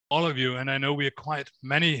all of you, and I know we are quite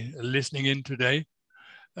many listening in today,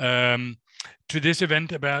 to this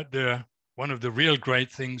event about one of the real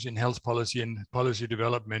great things in health policy and policy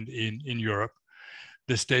development in Europe,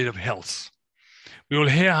 the state of health. We will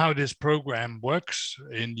hear how this program works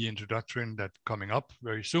in the introduction that's coming up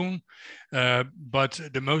very soon. But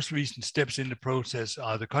the most recent steps in the process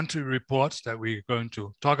are the country reports that we're going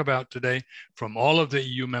to talk about today from all of the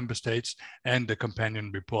EU member states, and the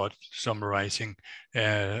companion report summarizing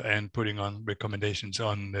and putting on recommendations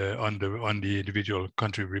on the individual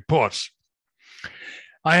country reports.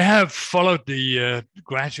 I have followed the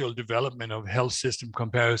gradual development of health system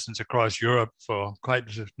comparisons across Europe for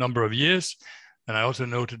quite a number of years. And I also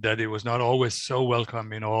noted that it was not always so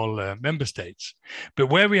welcome in all member states. But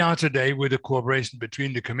where we are today with the cooperation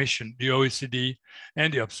between the Commission, the OECD,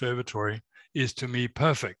 and the Observatory is, to me,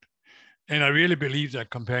 perfect. And I really believe that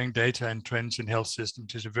comparing data and trends in health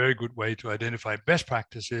systems is a very good way to identify best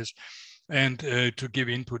practices and to give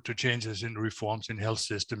input to changes in reforms in health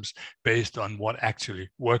systems based on what actually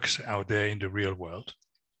works out there in the real world.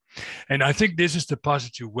 And I think this is the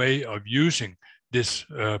positive way of using this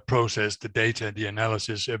process, the data, the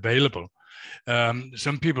analysis available.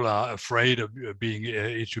 Some people are afraid of being,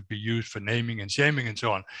 it should be used for naming and shaming and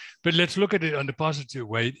so on. But let's look at it on the positive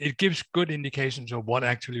way. It gives good indications of what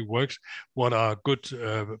actually works, what are good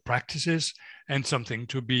practices, and something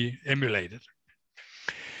to be emulated.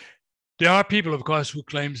 There are people, of course, who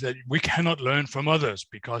claim that we cannot learn from others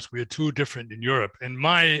because we are too different in Europe. And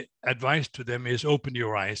my advice to them is open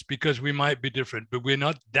your eyes, because we might be different, but we're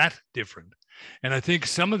not that different. And I think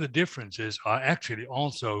some of the differences are actually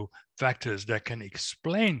also factors that can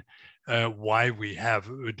explain why we have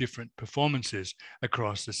different performances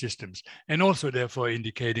across the systems, and also therefore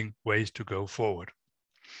indicating ways to go forward.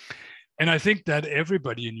 And I think that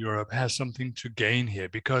everybody in Europe has something to gain here,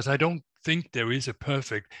 because I don't think there is a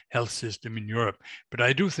perfect health system in Europe. But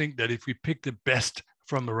I do think that if we pick the best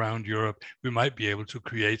from around Europe, we might be able to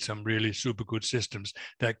create some really super good systems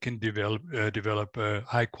that can develop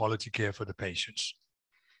high quality care for the patients.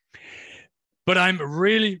 But I'm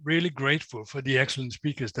really, really grateful for the excellent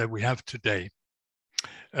speakers that we have today.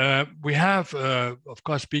 We have, of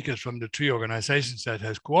course, speakers from the three organizations that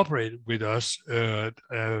has cooperated with us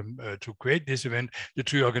to create this event, the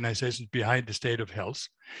three organizations behind the state of health.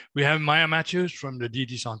 We have Maya Matthews from the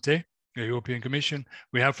DG Santé, the European Commission.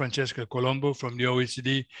 We have Francesca Colombo from the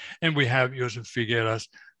OECD, and we have Josep Figueras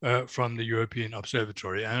from the European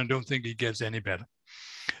Observatory. And I don't think it gets any better.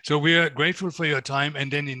 So we are grateful for your time. And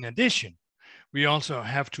then in addition, we also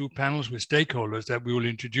have two panels with stakeholders that we will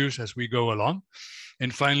introduce as we go along.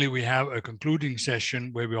 And finally, we have a concluding session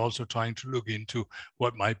where we're also trying to look into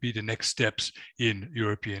what might be the next steps in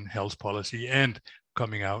European health policy and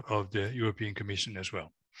coming out of the European Commission as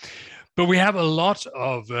well. But we have a lot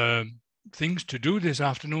of things to do this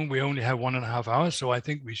afternoon. We only have 1.5 hours, so I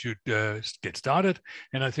think we should get started.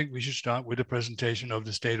 And I think we should start with a presentation of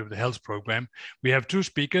the State of the Health Program. We have two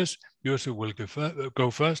speakers. Josep will go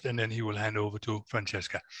first, and then he will hand over to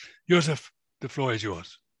Francesca. Josep, the floor is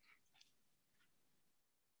yours.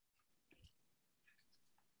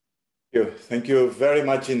 Thank you very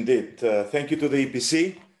much indeed. Thank you to the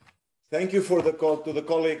EPC. Thank you to the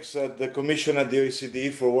colleagues at the Commission and the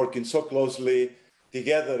OECD for working so closely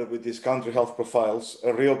together with these country health profiles.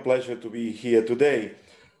 A real pleasure to be here today.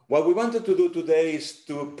 What we wanted to do today is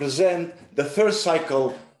to present the first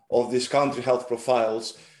cycle of these country health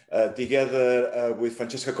profiles together with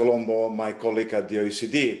Francesca Colombo, my colleague at the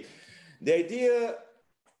OECD. The idea,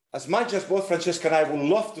 as much as both Francesca and I would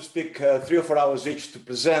love to speak 3 or 4 hours each to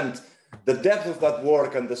present the depth of that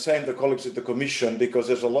work, and the same the colleagues at the Commission, because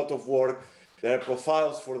there's a lot of work. There are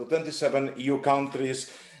profiles for the 27 EU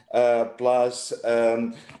countries, plus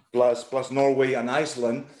Norway and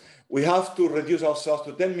Iceland. We have to reduce ourselves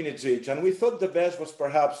to 10 minutes each. And we thought the best was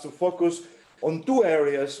perhaps to focus on two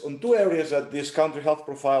areas that these country health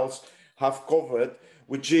profiles have covered,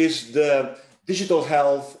 which is the digital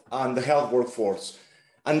health and the health workforce.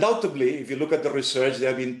 Undoubtedly, if you look at the research, there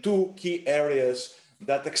have been two key areas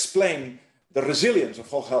that explain the resilience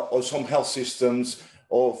of some health systems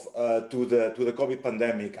to the COVID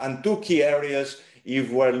pandemic, and two key areas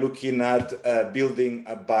if we're looking at building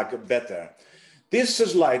back better. This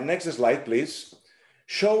slide, next slide, please,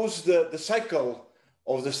 shows the cycle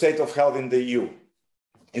of the state of health in the EU.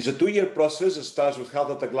 It's a 2-year process. It starts with health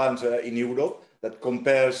at a glance in Europe that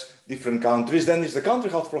compares different countries. Then is the country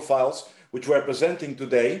health profiles, which we're presenting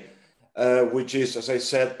today, which is, as I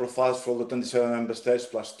said, profiles for the 27 member states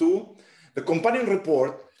plus 2. The companion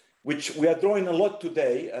report, which we are drawing a lot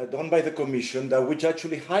today, done by the Commission, which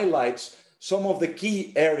actually highlights some of the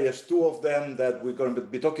key areas, two of them that we're going to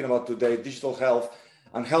be talking about today, digital health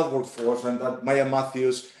and health workforce, and that Maya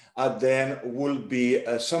Matthews then will be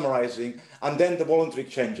summarizing, and then the voluntary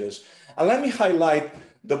exchanges. And let me highlight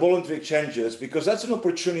the voluntary exchanges, because that's an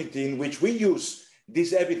opportunity in which we use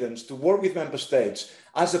this evidence to work with member states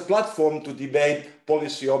as a platform to debate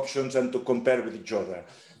policy options and to compare with each other.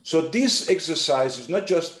 So this exercise is not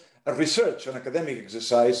just a research, an academic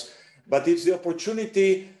exercise, but it's the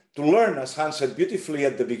opportunity to learn, as Hans said beautifully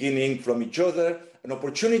at the beginning, from each other, an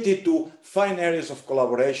opportunity to find areas of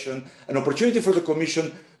collaboration, an opportunity for the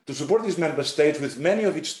Commission to support these member states with many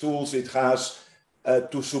of its tools it has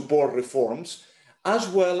to support reforms, as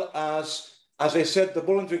well as I said, the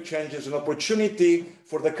voluntary exchanges, an opportunity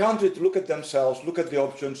for the country to look at themselves, look at the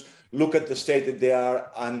options, look at the state that they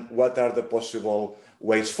are, and what are the possible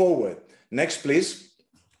ways forward. Next, please.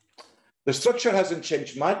 The structure hasn't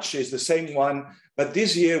changed much, it's the same one, but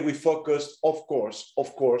this year we focused, of course,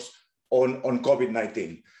 on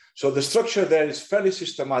COVID-19. So the structure there is fairly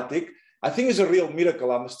systematic. I think it's a real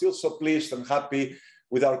miracle. I'm still so pleased and happy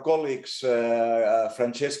with our colleagues,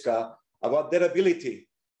 Francesca, about their ability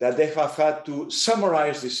that they have had to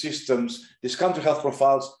summarize these systems, these country health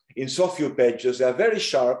profiles in so few pages. They are very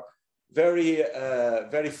sharp,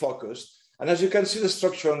 very focused. And as you can see, the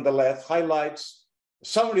structure on the left highlights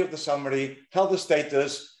summary of the summary, health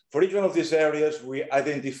status. For each one of these areas, we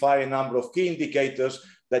identify a number of key indicators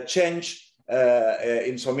that change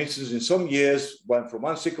in some instances, in some years, went from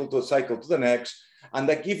one cycle to the next, and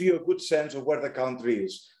that give you a good sense of where the country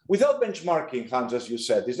is. Without benchmarking, Hans, as you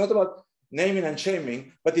said, it's not about naming and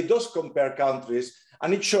shaming, but it does compare countries,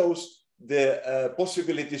 and it shows the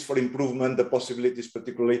possibilities for improvement, the possibilities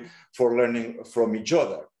particularly for learning from each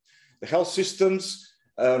other. The health systems,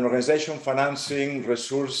 organization, financing,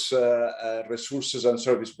 resources and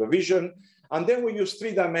service provision. And then we use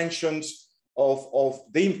three dimensions of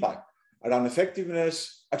the impact around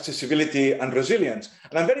effectiveness, accessibility, and resilience.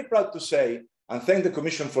 And I'm very proud to say, and thank the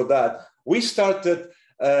Commission for that, we started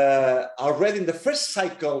already in the first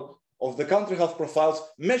cycle of the country health profiles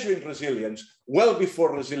measuring resilience, well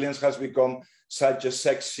before resilience has become such a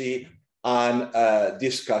sexy and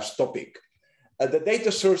discussed topic. The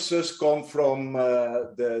data sources come from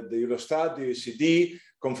the Eurostat, the OECD,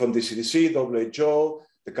 come from the CDC, WHO,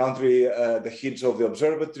 the country, the heads of the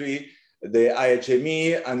Observatory, the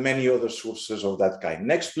IHME, and many other sources of that kind.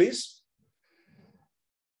 Next, please.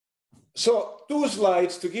 So 2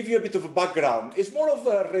 slides to give you a bit of a background. It's more of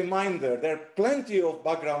a reminder. There are plenty of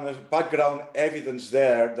background evidence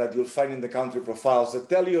there that you'll find in the country profiles that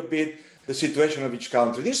tell you a bit the situation of each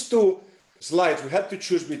country. These 2 slides, we had to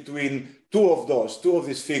choose between two of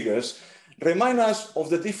these figures, remind us of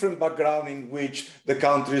the different background in which the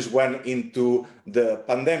countries went into the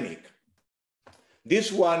pandemic. This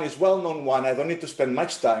one is well-known one. I don't need to spend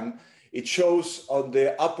much time. It shows on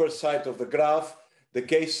the upper side of the graph the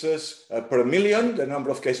cases per million, the number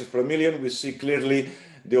of cases per million. We see clearly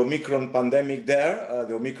the Omicron pandemic there,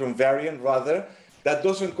 the Omicron variant rather. That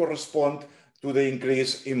doesn't correspond to the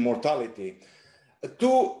increase in mortality.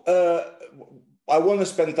 I won't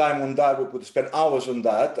spend time on that. We could spend hours on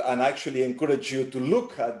that, and actually encourage you to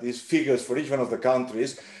look at these figures for each one of the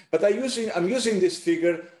countries. But I'm using this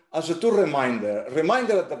figure as a reminder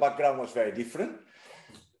that the background was very different.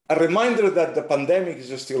 A reminder that the pandemic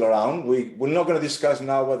is still around. We're not going to discuss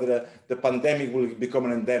now whether the pandemic will become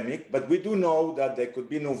an endemic, but we do know that there could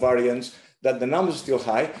be new variants, that the numbers are still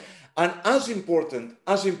high. And as important,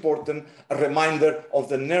 a reminder of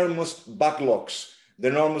the enormous backlogs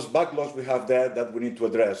we have there that we need to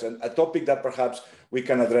address, and a topic that perhaps we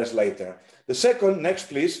can address later. The second, next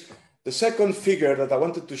please, the second figure that I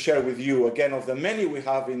wanted to share with you, again, of the many we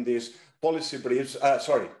have in these policy briefs,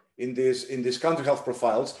 in these country health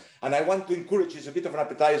profiles, and I want to encourage, it's a bit of an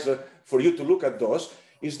appetizer for you to look at those,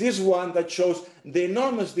 is this one that shows the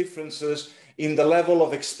enormous differences in the level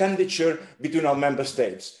of expenditure between our member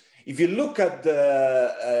states. If you look at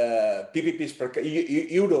the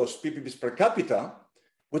euros PPPs per capita,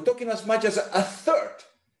 we're talking as much as a third.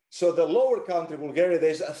 So the lower country, Bulgaria,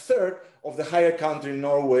 there's a third of the higher country,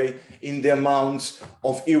 Norway, in the amounts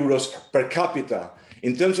of euros per capita.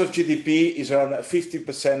 In terms of GDP, it's around a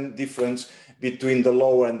 50% difference between the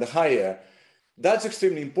lower and the higher. That's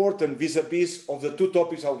extremely important vis-a-vis of the 2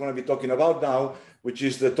 topics I'm going to be talking about now, which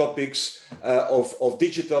is the topics of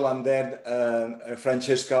digital, and then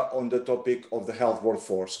Francesca on the topic of the health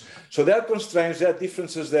workforce. So there are constraints, there are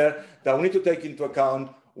differences there that we need to take into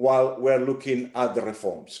account while we're looking at the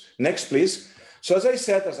reforms. Next, please. So as I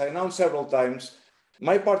said, as I announced several times,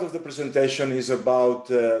 my part of the presentation is about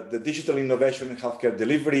the digital innovation in healthcare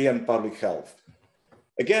delivery and public health.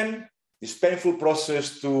 Again, this painful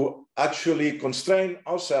process to actually constrain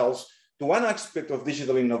ourselves to one aspect of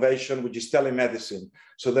digital innovation, which is telemedicine.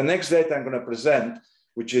 So the next data I'm going to present,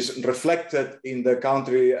 which is reflected in the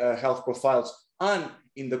country health profiles and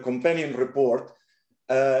in the companion report,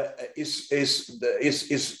 is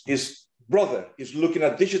broader, is looking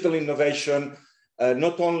at digital innovation,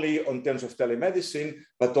 not only in terms of telemedicine,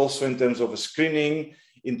 but also in terms of screening,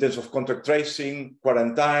 in terms of contact tracing,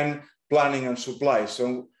 quarantine, planning, and supply.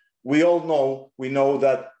 So we know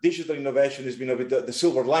that digital innovation has been a bit the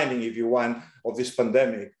silver lining, if you want, of this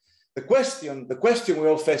pandemic. The question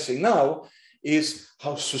we're all facing now is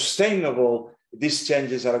how sustainable these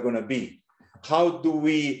changes are going to be. How do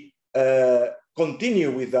we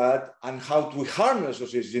continue with that, and how do we harness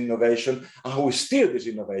this innovation, and how we steer this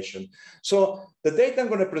innovation? So the data I'm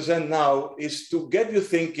going to present now is to get you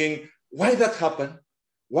thinking why that happened,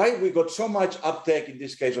 why we got so much uptake in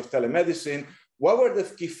this case of telemedicine, what were the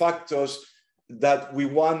key factors that we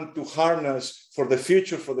want to harness for the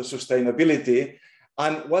future, for the sustainability,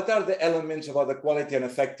 and what are the elements about the quality and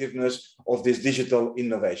effectiveness of this digital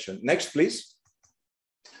innovation. Next, please.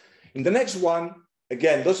 In the next one,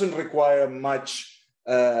 again, doesn't require much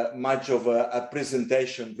of a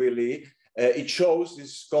presentation, really. It shows,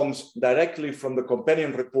 this comes directly from the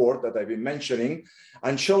companion report that I've been mentioning,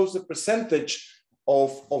 and shows the percentage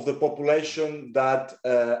of the population that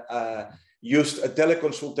used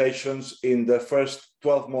teleconsultations in the first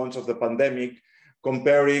 12 months of the pandemic,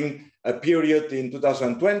 comparing a period in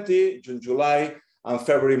 2020, June, July, and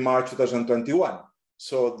February, March 2021.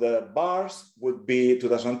 So the bars would be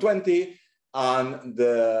 2020, and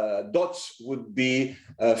the dots would be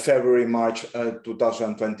February, March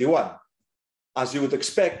 2021. As you would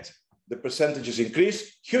expect, the percentages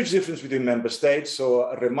increased, huge difference between member states. So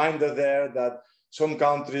a reminder there that some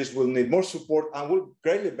countries will need more support and will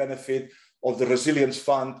greatly benefit of the Resilience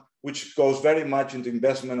Fund, which goes very much into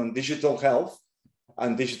investment on digital health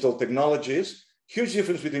and digital technologies. Huge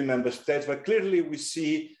difference between member states, but clearly we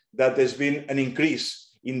see that there's been an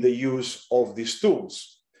increase in the use of these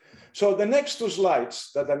tools. So the next two slides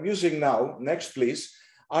that I'm using now, next please,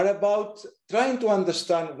 are about trying to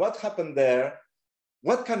understand what happened there,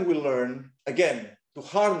 what can we learn, again, to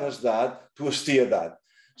harness that, to steer that.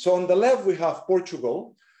 So on the left, we have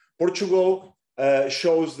Portugal. Portugal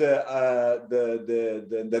shows the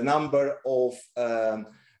number of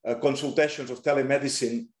consultations of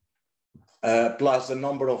telemedicine plus the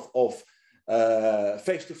number of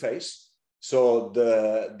face-to-face. So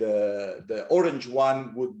the orange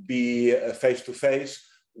one would be face-to-face,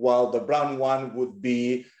 while the brown one would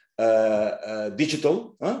be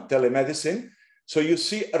digital telemedicine. So you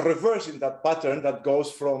see a reverse in that pattern that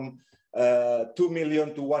goes from 2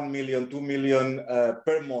 million to 1 million, 2 million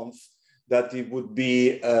per month, that it would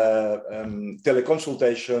be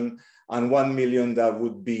teleconsultation, and 1 million that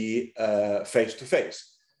would be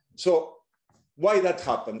face-to-face. So why that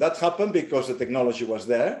happened? That happened because the technology was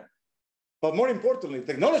there, but more importantly,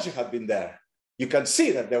 technology had been there. You can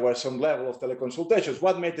see that there were some level of teleconsultations.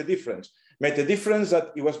 What made the difference? Made the difference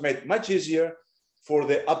that it was made much easier for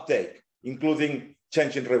the uptake, including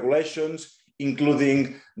changing regulations,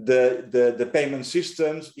 including the payment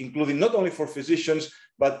systems, including not only for physicians,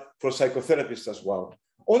 but for psychotherapists as well.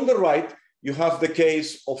 On the right, you have the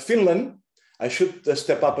case of Finland. I should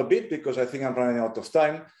step up a bit because I think I'm running out of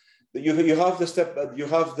time. You have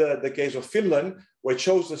the case of Finland, where it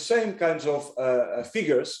shows the same kinds of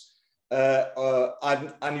figures,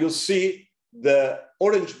 and you'll see the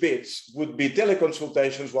orange bits would be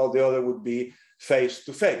teleconsultations, while the other would be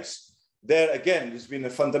face-to-face. There again, there's been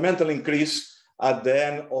a fundamental increase at the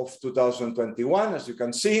end of 2021, as you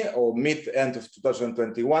can see, or mid-end of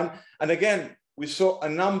 2021. And again, we saw a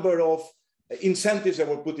number of incentives that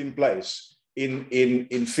were put in place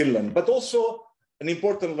in Finland, but also an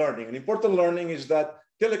important learning. An important learning is that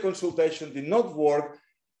teleconsultation did not work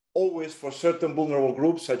always for certain vulnerable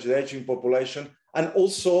groups, such as the aging population, and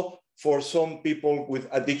also for some people with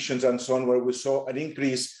addictions and so on, where we saw an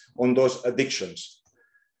increase on those addictions.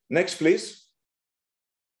 Next, please.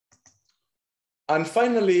 And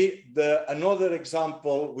finally, another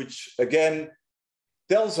example, which again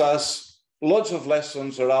tells us lots of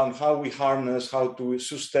lessons around how we harness, how to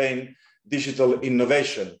sustain digital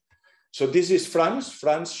innovation. So this is France.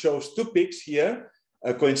 France shows two peaks here,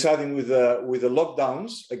 coinciding with the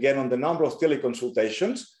lockdowns, again on the number of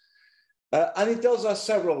teleconsultations. And it tells us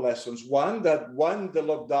several lessons. One, that when the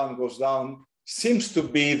lockdown goes down, seems to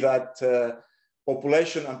be that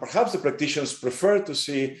population and perhaps the practitioners prefer to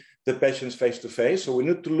see the patients face-to-face. So we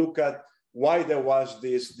need to look at why there was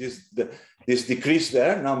this decrease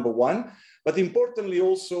there, number one. But importantly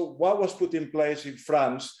also, what was put in place in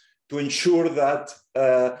France to ensure that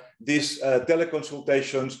these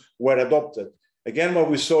teleconsultations were adopted. Again, what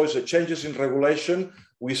we saw is changes in regulation.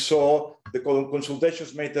 We saw the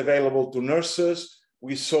consultations made available to nurses.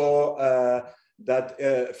 We saw that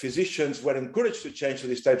physicians were encouraged to change to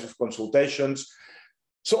these types of consultations.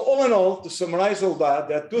 So all in all, to summarize all that,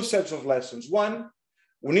 there are two sets of lessons. One,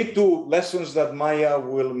 we need two lessons that Maya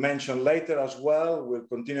will mention later as well, we'll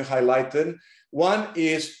continue highlighting. One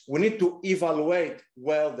is we need to evaluate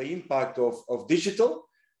well the impact of digital.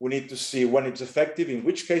 We need to see when it's effective, in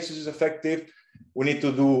which cases it's effective. We need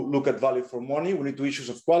to look at value for money. We need to issues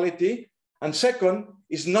of quality. And second,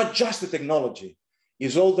 is not just the technology,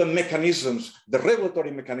 it's all the mechanisms, the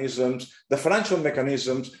regulatory mechanisms, the financial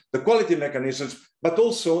mechanisms, the quality mechanisms, but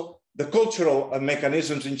also the cultural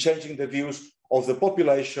mechanisms in changing the views of the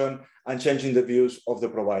population and changing the views of the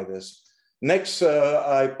providers. Next,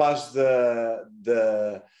 I pass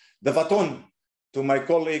the baton to my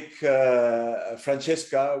colleague,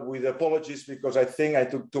 Francesca, with apologies because I think I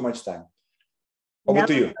took too much time. Over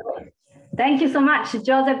to you. Thank you so much,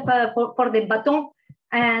 Josep, for the baton.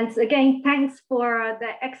 And again, thanks for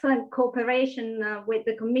the excellent cooperation with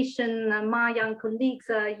the Commission, Maya and colleagues,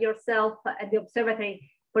 yourself at the Observatory,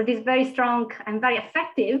 for this very strong and very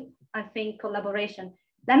effective, I think, collaboration.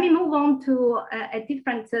 Let me move on to a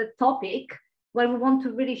different topic where we want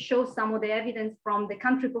to really show some of the evidence from the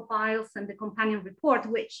country profiles and the companion report,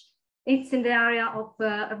 which it's in the area of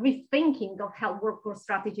rethinking of health workforce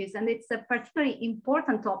strategies. And it's a particularly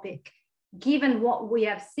important topic, given what we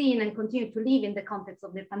have seen and continue to live in the context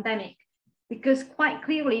of the pandemic, because quite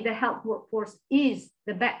clearly the health workforce is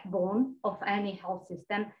the backbone of any health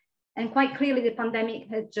system. And quite clearly the pandemic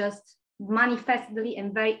has just manifestly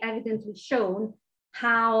and very evidently shown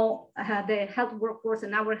how the health workforce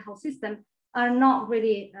and our health system are not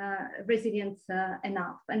really resilient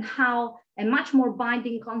enough, and how a much more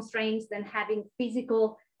binding constraints than having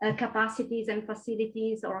physical capacities and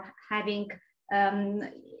facilities, or having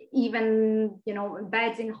even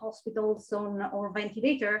beds in hospitals or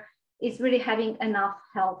ventilator, is really having enough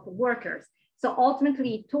health workers. So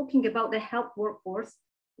ultimately, talking about the health workforce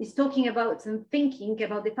is talking about and thinking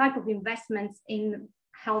about the type of investments in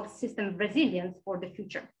health system resilience for the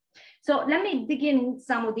future. So let me begin in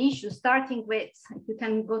some of the issues, starting with, if you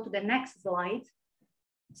can go to the next slide,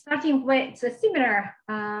 starting with a similar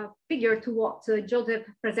figure to what Josep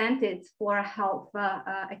presented for health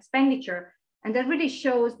expenditure. And that really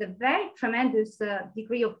shows the very tremendous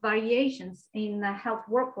degree of variations in health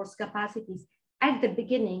workforce capacities at the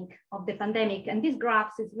beginning of the pandemic. And these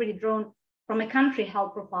graphs is really drawn from a country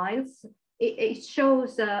health profiles. It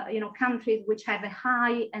shows countries which have a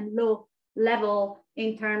high and low level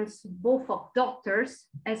in terms both of doctors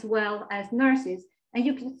as well as nurses. And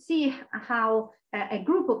you can see how a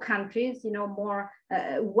group of countries, more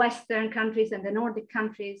Western countries and the Nordic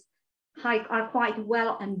countries are quite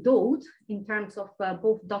well endowed in terms of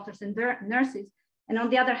both doctors and nurses. And on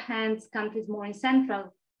the other hand, countries more in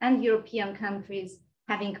Central and European countries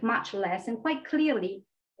having much less. And quite clearly,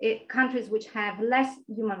 countries which have less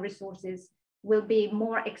human resources will be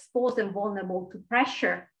more exposed and vulnerable to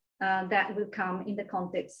pressure that will come in the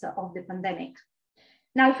context of the pandemic.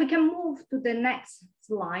 Now, if we can move to the next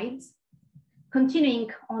slides,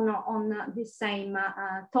 continuing on this same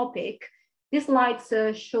topic, these slides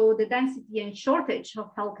show the density and shortage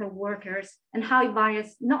of healthcare workers and how it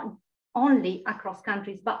varies not only across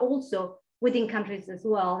countries, but also within countries as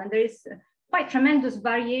well. And there is quite tremendous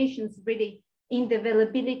variations really in the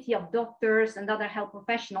availability of doctors and other health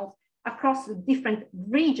professionals across different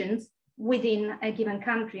regions within a given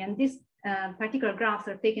country. And these particular graphs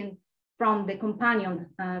are taken from the companion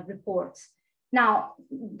reports. Now,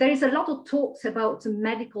 there is a lot of talks about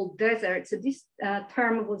medical deserts. This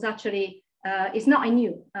term was actually, it's not a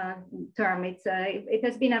new term. It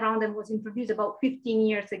has been around and was introduced about 15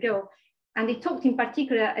 years ago. And it talked in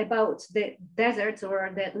particular about the deserts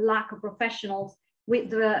or the lack of professionals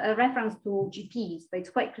with a reference to GPs, but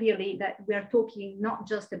it's quite clearly that we are talking not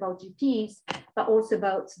just about GPs, but also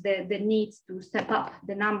about the need to step up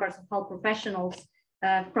the numbers of health professionals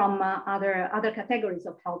from other categories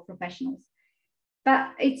of health professionals.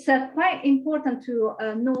 But it's quite important to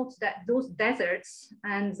note that those deserts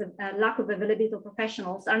and lack of availability of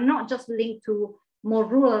professionals are not just linked to more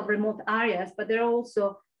rural, remote areas, but they're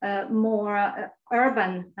also more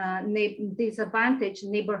urban, disadvantaged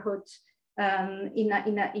neighborhoods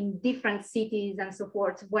in different cities and so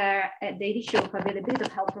forth, where the issue of availability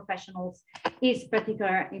of health professionals is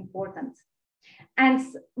particularly important. And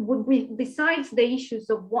besides the issues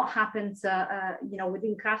of what happens,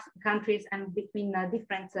 within countries and between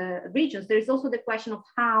different regions, there is also the question of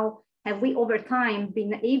how have we over time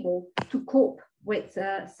been able to cope with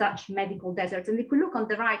such medical deserts? And if we look on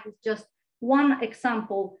the right, it's just one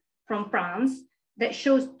example from France that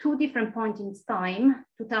shows two different points in time,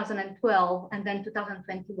 2012 and then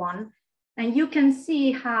 2021. And you can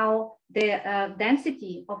see how the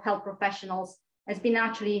density of health professionals has been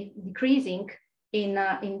actually decreasing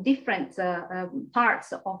in different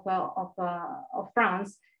parts of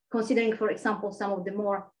France, considering, for example, some of the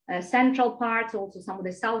more central parts, also some of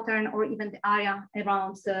the southern, or even the area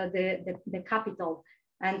around the capital.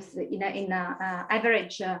 And in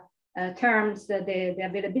average terms, the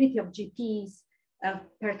availability of GPs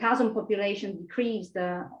per thousand population decreased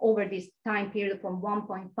over this time period from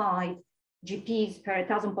 1.5 GPs per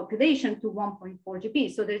thousand population to 1.4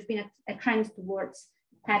 GPs. So there's been a trend towards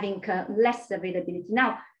having less availability.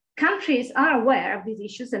 Now, countries are aware of these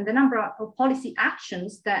issues, and the number of policy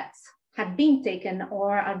actions that have been taken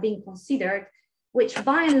or are being considered, which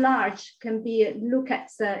by and large can be looked at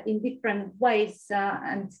in different ways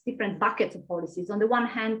and different buckets of policies. On the one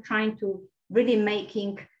hand, trying to really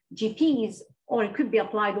making GPs, or it could be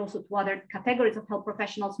applied also to other categories of health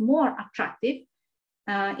professionals, more attractive,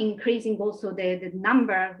 increasing also the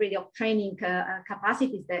number really of training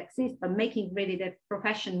capacities that exist, but making really the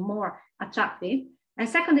profession more attractive. And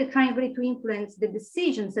secondly, trying really to influence the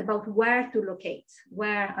decisions about where to locate,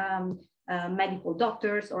 where medical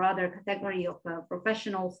doctors or other category of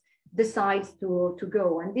professionals decide to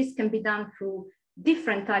go. And this can be done through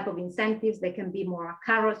different type of incentives. They can be more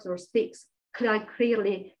carrots or sticks.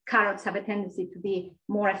 Clearly, carrots have a tendency to be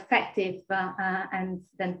more effective and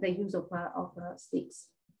than the use of sticks.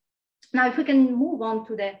 Now, if we can move on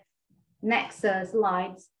to the next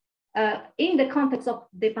slides. In the context of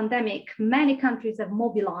the pandemic, many countries have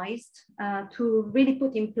mobilized to really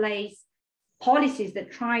put in place policies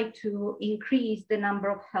that try to increase the number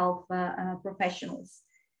of health professionals.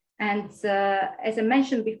 And as I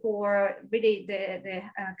mentioned before, really the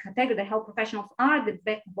category, the health professionals are the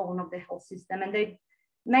backbone of the health system, and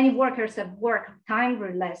many workers have worked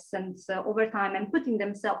tireless and over time and putting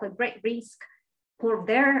themselves at great risk for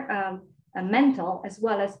their mental as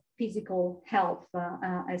well as physical health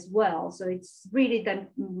as well. So it's really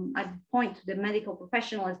I point to the medical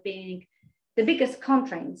professional as being the biggest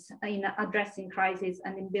constraints in addressing crisis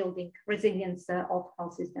and in building resilience of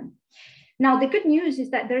health system. Now, the good news is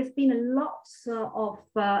that there's been a lot of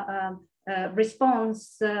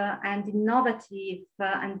response and innovative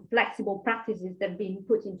and flexible practices that have been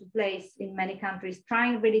put into place in many countries,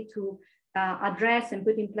 trying really to address and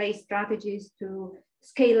put in place strategies to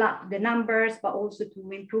scale up the numbers, but also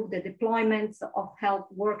to improve the deployments of health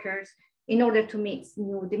workers in order to meet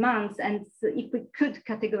new demands. And so if we could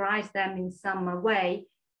categorize them in some way,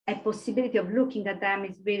 a possibility of looking at them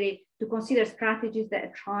is really to consider strategies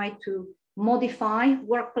that try to modify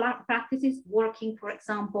work practices, working, for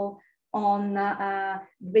example, on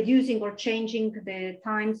reducing or changing the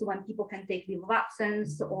times when people can take leave of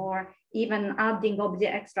absence, or even adding obviously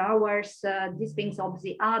extra hours. These things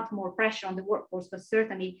obviously add more pressure on the workforce, but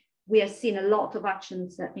certainly we have seen a lot of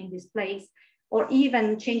actions in this place, or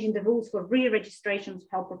even changing the rules for re-registrations of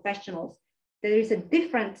health professionals. There is a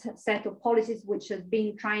different set of policies which has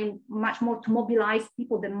been trying much more to mobilize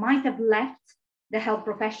people that might have left the health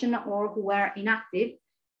profession or who were inactive,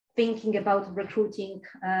 thinking about recruiting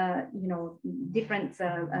different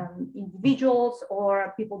individuals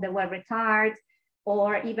or people that were retired,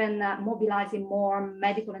 or even mobilizing more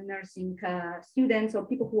medical and nursing students or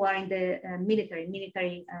people who are in the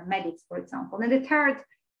military medics, for example. And the third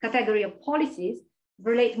category of policies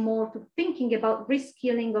relate more to thinking about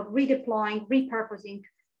reskilling, of redeploying, repurposing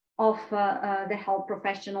of the health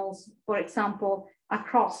professionals, for example,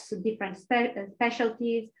 across different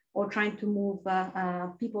specialties, or trying to move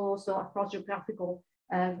people also across geographical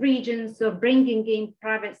regions, so bringing in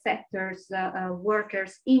private sectors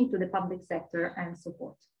workers into the public sector and so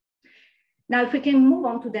forth. Now, if we can move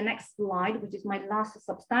on to the next slide, which is my last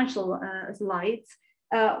substantial slide,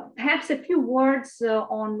 perhaps a few words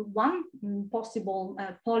on one possible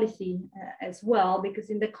policy as well, because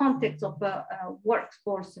in the context of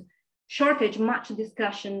workforce shortage, much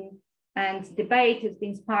discussion and debate has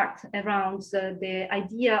been sparked around the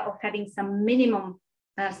idea of having some minimum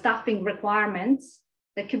staffing requirements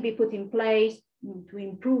that could be put in place to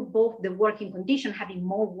improve both the working condition, having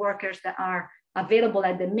more workers that are available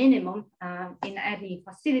at the minimum in any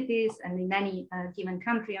facilities and in any given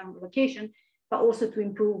country and location, but also to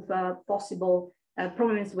improve possible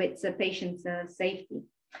problems with patient safety.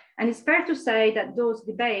 And it's fair to say that those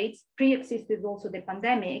debates pre-existed also the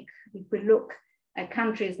pandemic. If we look at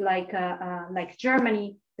countries like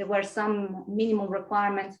Germany, There were some minimum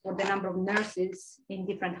requirements for the number of nurses in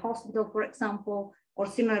different hospitals, for example, or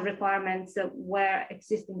similar requirements were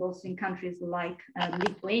existing also in countries like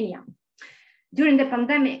Lithuania. During the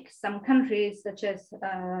pandemic, some countries such as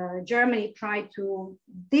Germany tried to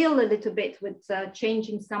deal a little bit with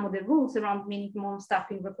changing some of the rules around minimum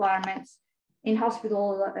staffing requirements in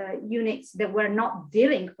hospital units that were not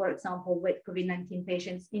dealing, for example, with COVID-19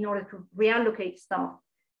 patients in order to reallocate staff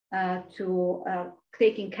to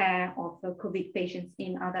taking care of COVID patients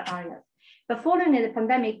in other areas. But following the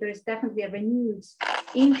pandemic, there is definitely a renewed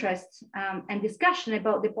interest and discussion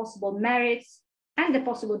about the possible merits and the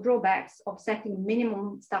possible drawbacks of setting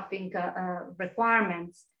minimum staffing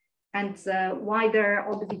requirements. And while there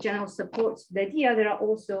are obviously general support to the idea, there are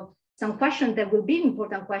also some questions that will be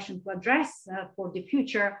important questions to address for the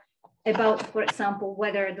future about, for example,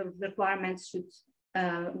 whether the requirements should,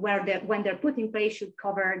 when they're put in place, should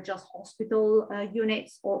cover just hospital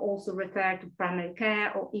units or also refer to primary care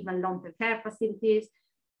or even long-term care facilities,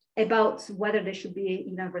 about whether there should be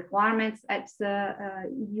even requirements at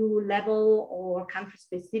EU level or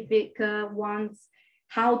country-specific ones,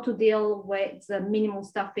 how to deal with the minimum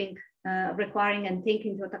staffing requiring and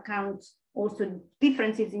taking into account also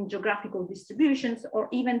differences in geographical distributions, or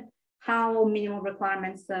even how minimum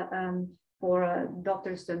requirements for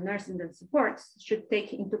doctors and nurses and supports should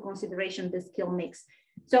take into consideration the skill mix.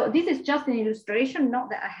 So this is just an illustration, not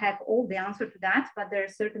that I have all the answer to that, but there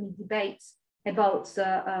are certainly debates about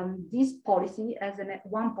this policy as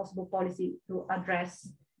one possible policy to address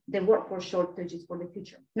the workforce shortages for the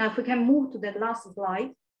future. Now, if we can move to the last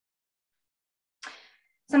slide.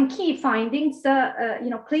 Some key findings,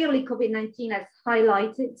 clearly COVID-19 has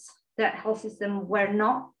highlighted that health systems were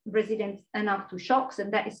not resilient enough to shocks,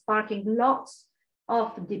 and that is sparking lots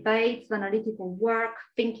of debates, analytical work,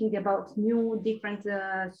 thinking about new different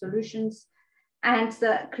solutions, and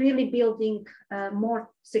clearly building more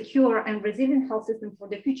secure and resilient health system for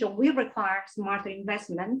the future will require smarter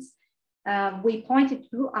investments. We pointed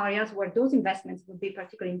to areas where those investments will be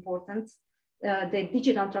particularly important, the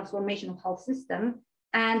digital transformation of health system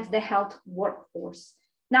and the health workforce.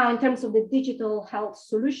 Now, in terms of the digital health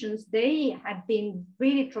solutions, they have been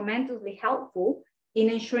really tremendously helpful in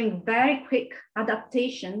ensuring very quick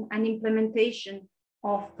adaptation and implementation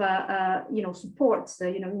of supports,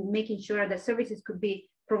 making sure that services could be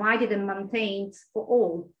provided and maintained for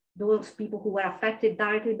all those people who were affected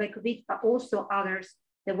directly by COVID, but also others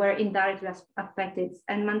that were indirectly affected,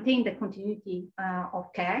 and maintain the continuity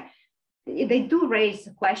of care. They do raise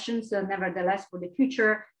questions, nevertheless, for the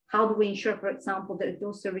future. How do we ensure, for example, that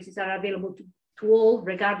those services are available to all,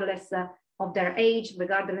 regardless of their age,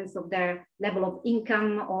 regardless of their level of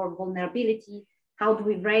income or vulnerability? How do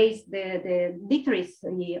we raise the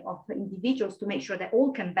literacy of individuals to make sure that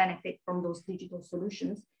all can benefit from those digital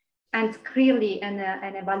solutions? And clearly, an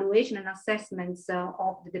evaluation and assessments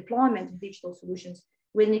of the deployment of digital solutions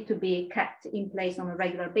will need to be kept in place on a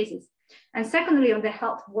regular basis. And secondly, on the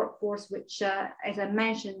health workforce, which, as I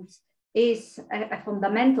mentioned, is a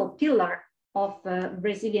fundamental pillar of a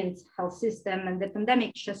resilient health system. And the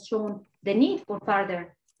pandemic has shown the need for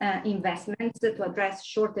further investments to address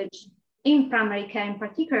shortage in primary care in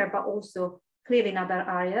particular, but also clearly in other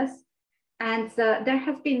areas. And there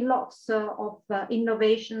has been lots of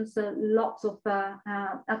innovations, lots of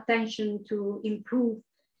attention to improve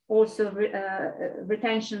also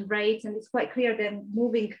retention rates. And it's quite clear that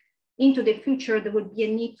moving into the future, there would be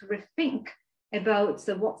a need to rethink about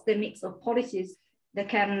what's the mix of policies that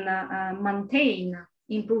can maintain,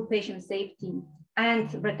 improve patient safety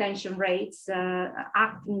and retention rates,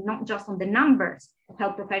 acting not just on the numbers of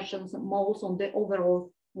health professions, but also on the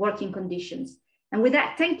overall working conditions. And with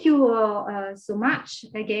that, thank you so much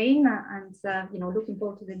again, and looking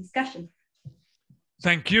forward to the discussion.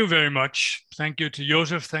 Thank you very much. Thank you to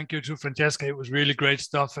Josep. Thank you to Francesca. It was really great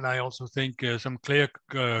stuff, and I also think some clear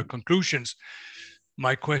conclusions.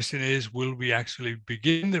 My question is, will we actually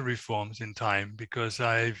begin the reforms in time? Because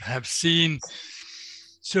I have seen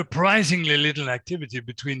surprisingly little activity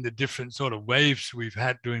between the different sort of waves we've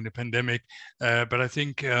had during the pandemic. But I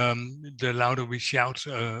think the louder we shout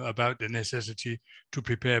about the necessity to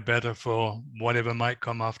prepare better for whatever might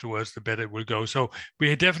come afterwards, the better it will go. So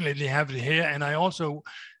we definitely have it here. And I also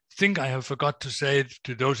think I have forgot to say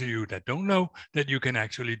to those of you that don't know that you can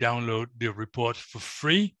actually download the report for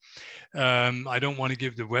free. I don't want to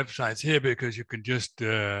give the websites here because you can just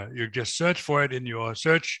search for it in your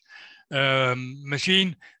search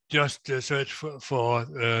machine. Just search for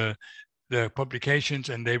the publications,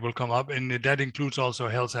 and they will come up. And that includes also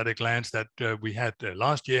Health at a Glance that we had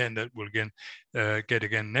last year, and that we'll get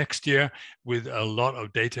again next year, with a lot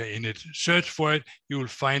of data in it. Search for it, you will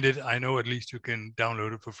find it. I know at least you can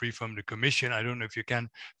download it for free from the Commission. I don't know if you can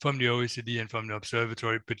from the OECD and from the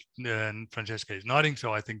Observatory, but Francesca is nodding,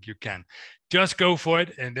 so I think you can. Just go for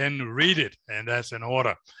it and then read it, and that's an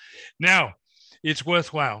order. Now, it's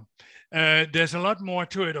worthwhile. There's a lot more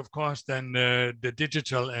to it, of course, than the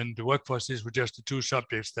digital and the workforce. These were just the two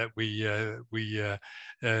subjects that we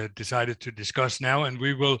decided to discuss now, and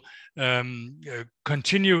we will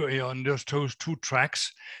continue on those two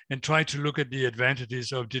tracks and try to look at the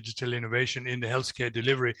advantages of digital innovation in the healthcare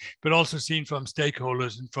delivery, but also seen from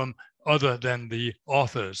stakeholders and from other than the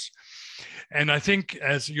authors. And I think,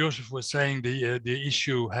 as Josep was saying, the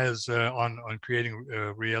issue has on creating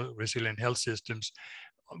real resilient health systems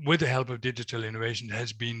with the help of digital innovation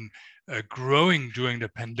has been growing during the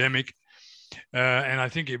pandemic. And I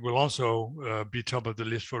think it will also be top of the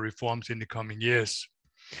list for reforms in the coming years.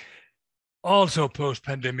 Also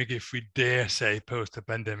post-pandemic, if we dare say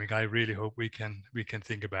post-pandemic, I really hope we can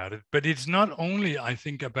think about it. But it's not only, I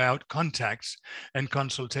think, about contacts and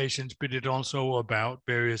consultations, but it's also about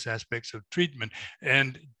various aspects of treatment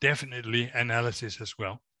and definitely analysis as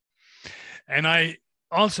well. And I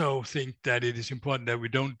also think that it is important that we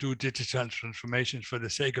don't do digital transformations for the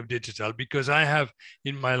sake of digital, because I have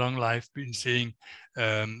in my long life been seeing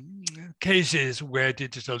cases where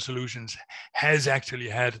digital solutions has actually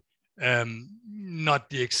had not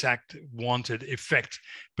the exact wanted effect,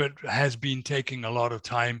 but has been taking a lot of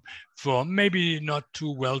time for maybe not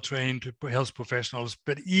too well-trained health professionals,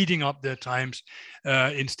 but eating up their times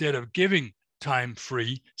instead of giving time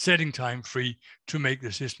free, setting time free to make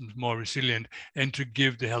the systems more resilient and to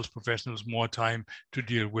give the health professionals more time to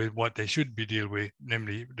deal with what they should be dealing with,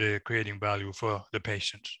 namely the creating value for the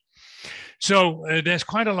patients. So there's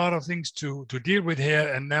quite a lot of things to deal with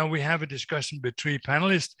here. And now we have a discussion with three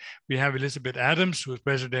panelists. We have Elizabeth Adams, who is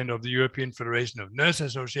president of the European Federation of Nurse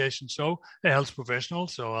Associations, so a health professional.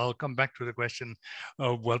 So I'll come back to the question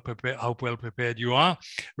of how well prepared you are.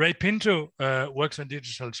 Ray Pinto works on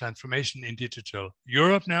digital transformation in digital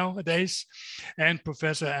Europe nowadays. And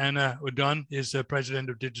Professor Anna Odone is president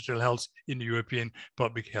of digital health in the European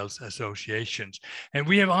Public Health Associations. And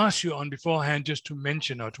we have asked you on beforehand just to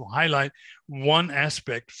mention or to highlight one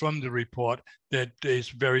aspect from the report that is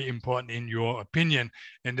very important in your opinion,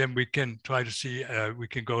 and then we can try to see, we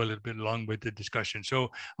can go a little bit along with the discussion. So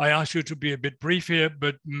I ask you to be a bit brief here,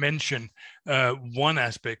 but mention one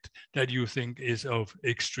aspect that you think is of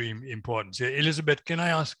extreme importance. Elizabeth, can I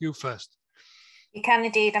ask you first? You can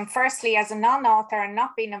indeed. And firstly, as a non-author and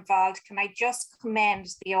not being involved, can I just commend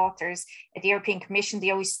the authors at the European Commission, the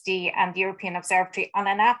OECD and the European Observatory on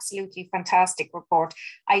an absolutely fantastic report.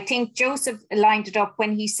 I think Josep lined it up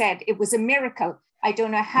when he said it was a miracle. I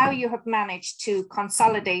don't know how you have managed to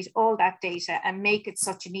consolidate all that data and make it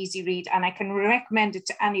such an easy read. And I can recommend it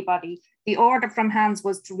to anybody. The order from Hans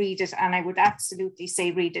was to read it, and I would absolutely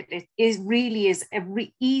say read it. It really is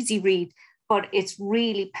an easy read, but it's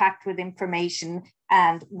really packed with information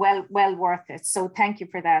and well worth it. So thank you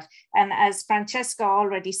for that. And as Francesca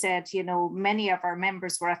already said, you know, many of our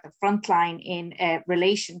members were at the front line in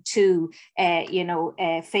relation to,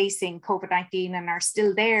 facing COVID-19 and are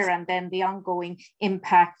still there. And then the ongoing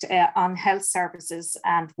impact on health services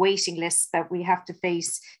and waiting lists that we have to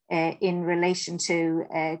face in relation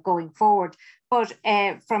to going forward. But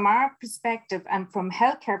from our perspective and from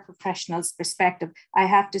healthcare professionals' perspective, I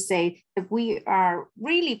have to say that we are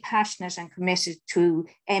really passionate and committed to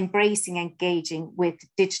embracing, engaging with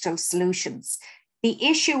digital solutions. The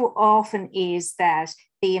issue often is that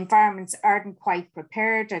the environments aren't quite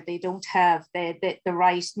prepared, or they don't have the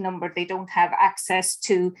right number, they don't have access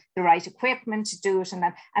to the right equipment to do it.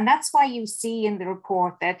 And that's why you see in the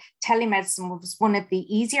report that telemedicine was one of the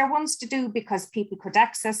easier ones to do, because people could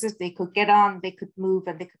access it, they could get on, they could move,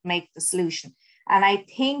 and they could make the solution. And I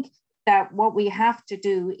think that what we have to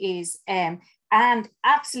do is, and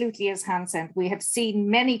absolutely as Hans said, we have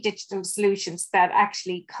seen many digital solutions that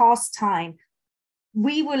actually cost time.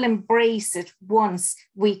 We will embrace it once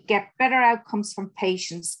we get better outcomes from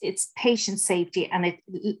patients. It's patient safety, and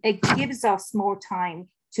it gives us more time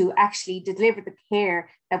to actually deliver the care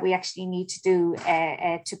that we actually need to do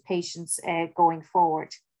to patients going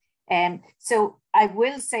forward. So I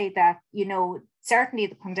will say that, you know, certainly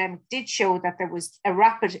the pandemic did show that there was a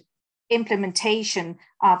rapid implementation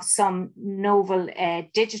of some novel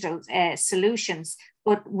digital solutions.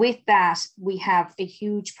 But with that, we have a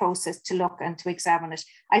huge process to look and to examine it.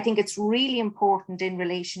 I think it's really important in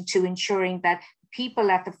relation to ensuring that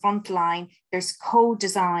people at the front line, there's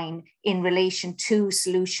co-design in relation to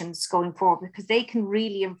solutions going forward, because they can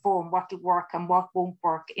really inform what will work and what won't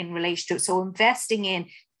work in relation to it. So investing in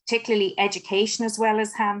particularly education, as well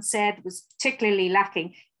as Hans said, was particularly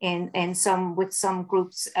lacking in some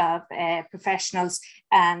groups of professionals,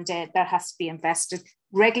 and that has to be invested.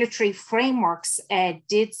 Regulatory frameworks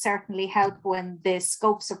did certainly help when the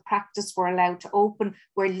scopes of practice were allowed to open,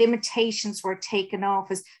 where limitations were taken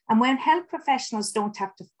off. And when health professionals don't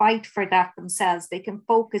have to fight for that themselves, they can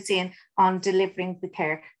focus in on delivering the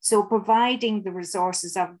care. So providing the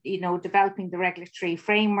resources of, developing the regulatory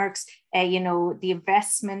frameworks, the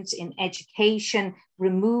investment in education,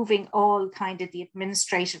 removing all kind of the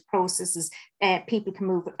administrative processes, people can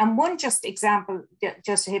move. And one just example,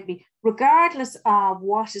 just to hit me, regardless of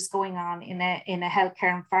what is going on in a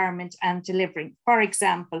healthcare environment and delivering. For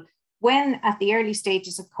example, when at the early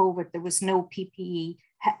stages of COVID, there was no PPE,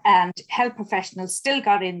 and health professionals still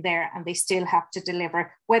got in there and they still have to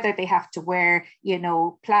deliver, whether they have to wear,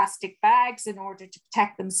 plastic bags in order to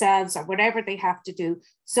protect themselves or whatever they have to do.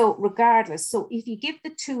 So regardless, so if you give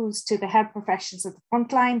the tools to the health professionals at the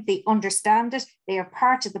front line, they understand it, they are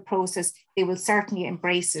part of the process, they will certainly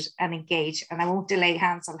embrace it and engage. And I won't delay,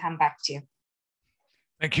 Hans, I'll hand back to you.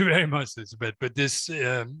 Thank you very much, Elizabeth. But this,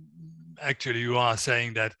 actually, you are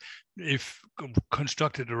saying that if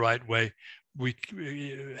constructed the right way,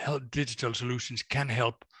 digital solutions can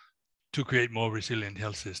help to create more resilient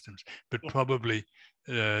health systems, but probably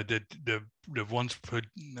the ones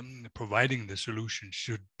providing the solutions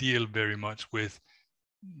should deal very much with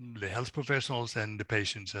the health professionals and the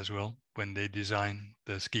patients as well when they design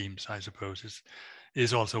the schemes, I suppose,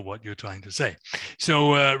 is also what you're trying to say.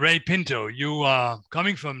 So Ray Pinto, you are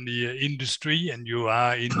coming from the industry and you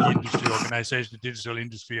are in the industry organization, the digital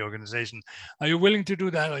industry organization. Are you willing to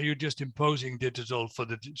do that? Or are you just imposing digital for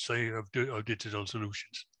the sake of digital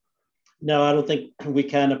solutions? No, I don't think we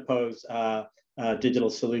can oppose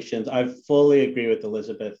digital solutions. I fully agree with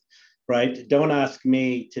Elizabeth, right? Don't ask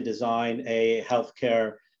me to design a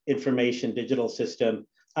healthcare information digital system.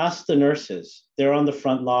 Ask the nurses. They're on the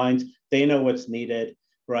front lines. They know what's needed,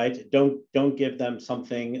 right? Don't give them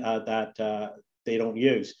something that they don't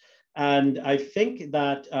use. And I think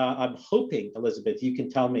that I'm hoping, Elizabeth, you can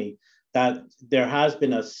tell me that there has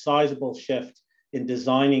been a sizable shift in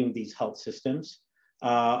designing these health systems.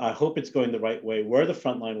 I hope it's going the right way, where the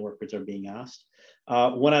frontline workers are being asked.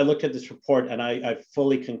 When I look at this report, and I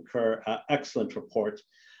fully concur, excellent report,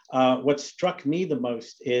 what struck me the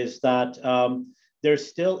most is that there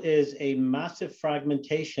still is a massive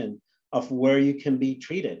fragmentation of where you can be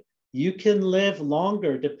treated. You can live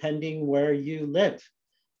longer depending where you live,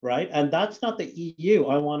 right? And that's not the EU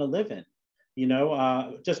I want to live in.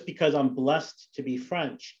 Just because I'm blessed to be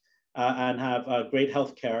French and have great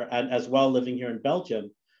healthcare, and as well living here in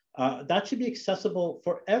Belgium, that should be accessible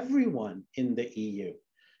for everyone in the EU.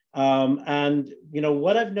 And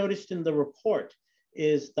what I've noticed in the report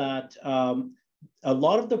is that a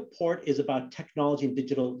lot of the report is about technology and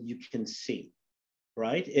digital you can see,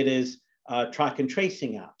 right? It is track and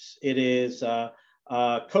tracing apps. It is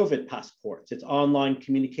COVID passports. It's online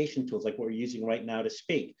communication tools like what we're using right now to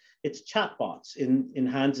speak. It's chatbots. In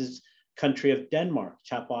Hans's country of Denmark,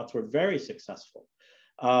 chatbots were very successful.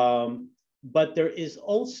 But there is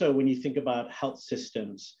also, when you think about health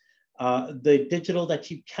systems, the digital that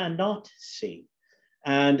you cannot see.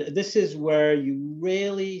 And this is where you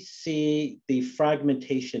really see the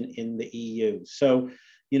fragmentation in the EU. So,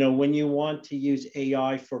 when you want to use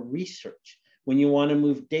AI for research, when you want to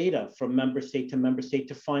move data from member state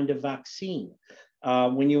to find a vaccine,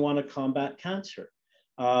 when you want to combat cancer,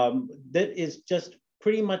 that is just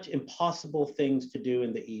pretty much impossible things to do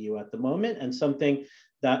in the EU at the moment, and something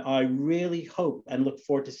that I really hope and look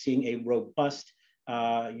forward to seeing a robust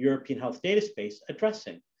European health data space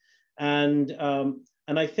addressing. And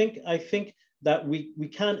I think that we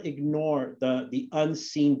can't ignore the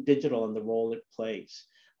unseen digital and the role it plays.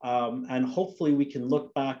 And hopefully we can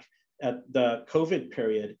look back at the COVID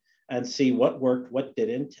period and see what worked, what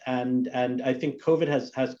didn't. And I think COVID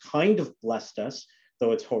has kind of blessed us,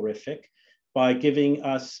 though it's horrific, by giving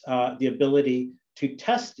us the ability to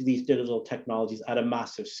test these digital technologies at a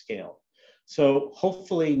massive scale. So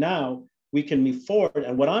hopefully now we can move forward.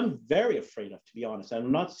 And what I'm very afraid of, to be honest,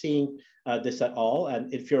 I'm not seeing this at all.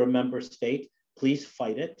 And if you're a member state, please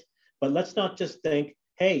fight it. But let's not just think,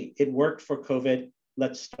 hey, it worked for COVID.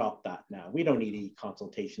 Let's stop that now. We don't need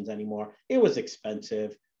e-consultations anymore. It was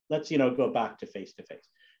expensive. Let's, go back to face-to-face.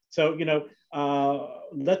 So,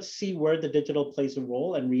 let's see where the digital plays a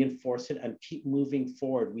role and reinforce it and keep moving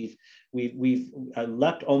forward. We've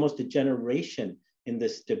leapt almost a generation in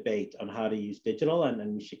this debate on how to use digital,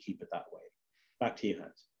 and we should keep it that way. Back to you,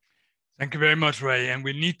 Hans. Thank you very much, Ray. And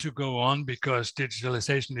we need to go on because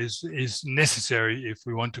digitalization is necessary if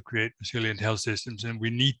we want to create resilient health systems, and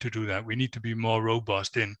we need to do that. We need to be more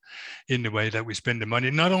robust in the way that we spend the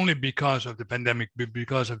money, not only because of the pandemic, but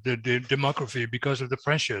because of the demography, because of the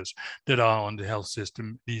pressures that are on the health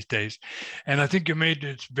system these days. And I think you made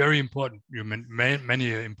it very important. You made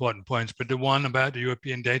many important points, but the one about the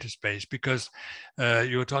European data space, because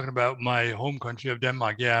you were talking about my home country of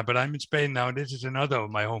Denmark. Yeah, but I'm in Spain now. This is another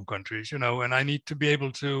of my home countries. And I need to be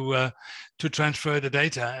able to transfer the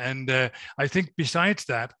data. And I think besides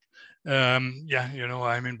that,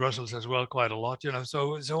 I'm in Brussels as well quite a lot,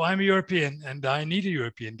 so I'm a European and I need a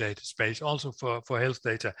European data space also for health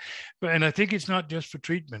data. And I think it's not just for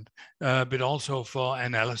treatment, but also for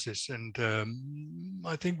analysis. And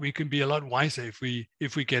I think we can be a lot wiser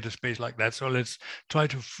if we get a space like that. So let's try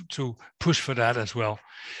to push for that as well.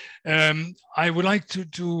 I would like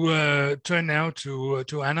to turn now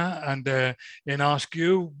to Anna and ask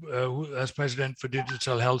you, as President for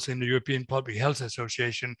Digital Health in the European Public Health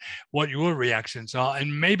Association, what your reactions are.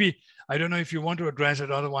 And maybe, I don't know if you want to address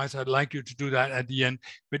it, otherwise I'd like you to do that at the end.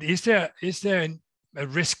 But is there a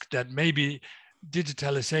risk that maybe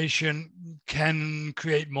digitalization can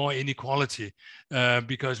create more inequality,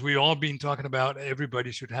 because we all been talking about everybody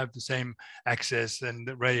should have the same access, and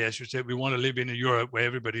Ray, as you said, we want to live in a Europe where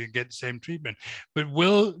everybody can get the same treatment, but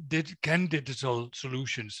can digital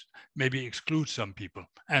solutions maybe exclude some people?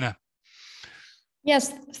 Anna. Yes,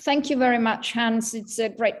 thank you very much, Hans. It's a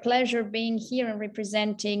great pleasure being here and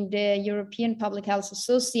representing the European Public Health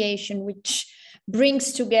Association, which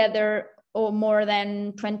brings together more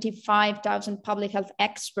than 25,000 public health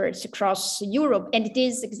experts across Europe. And it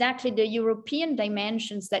is exactly the European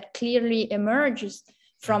dimensions that clearly emerges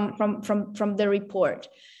from the report.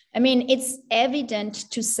 I mean, it's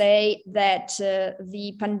evident to say that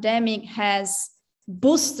the pandemic has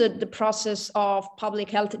boosted the process of public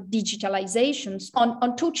health digitalizations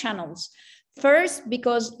on two channels. First,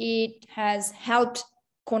 because it has helped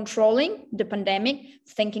controlling the pandemic,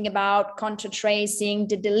 thinking about contact tracing,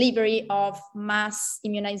 the delivery of mass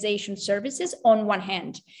immunization services on one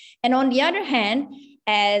hand. And on the other hand,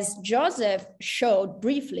 as Josep showed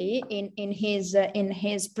briefly in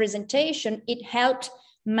his presentation, it helped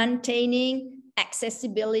maintaining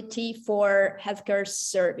accessibility for healthcare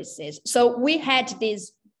services. So we had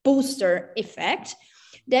this booster effect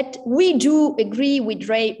that we do agree with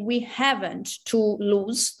Ray, we haven't to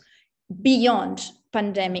lose beyond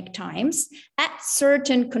pandemic times at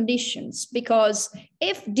certain conditions, because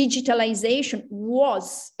if digitalization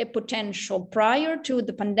was a potential prior to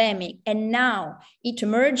the pandemic and now it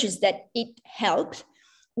emerges that it helped,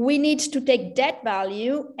 we need to take that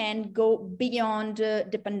value and go beyond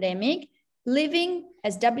the pandemic, leaving,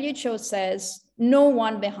 as WHO says, no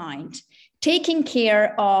one behind, taking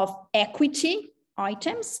care of equity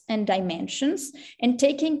items and dimensions, and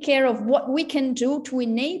taking care of what we can do to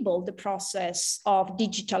enable the process of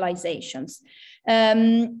digitalizations.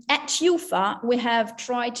 At UFA, we have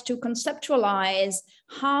tried to conceptualize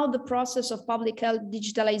how the process of public health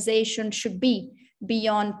digitalization should be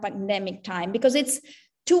beyond pandemic time, because it's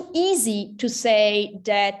too easy to say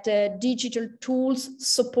that digital tools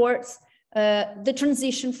support the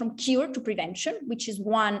transition from cure to prevention, which is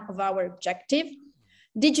one of our objectives.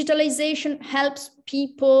 Digitalization helps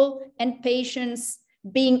people and patients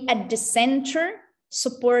being at the center,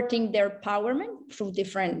 supporting their empowerment through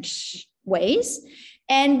different ways.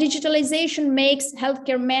 And digitalization makes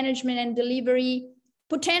healthcare management and delivery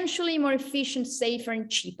potentially more efficient, safer, and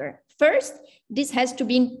cheaper. First, this has to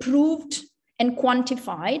be improved and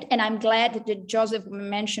quantified. And I'm glad that Joseph was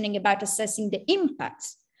mentioning about assessing the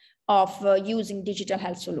impacts of using digital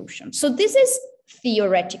health solutions. So this is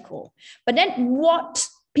theoretical, but then what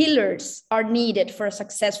pillars are needed for a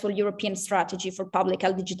successful European strategy for public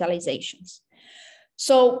health digitalizations?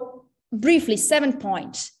 So briefly, 7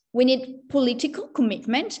 points. We need political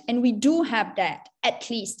commitment, and we do have that, at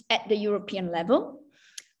least at the European level.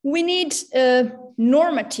 We need a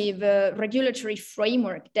normative regulatory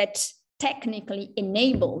framework that technically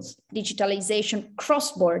enables digitalization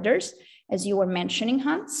cross borders, as you were mentioning,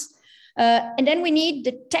 Hans. And then we need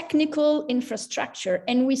the technical infrastructure.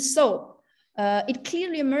 And we saw, it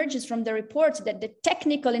clearly emerges from the report that the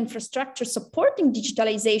technical infrastructure supporting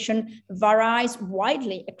digitalization varies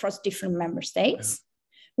widely across different member states. Yeah.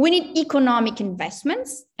 We need economic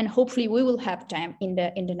investments, and hopefully we will have them in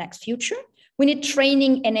the next future. We need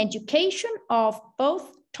training and education of both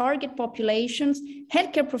target populations,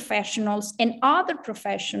 healthcare professionals, and other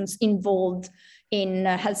professions involved in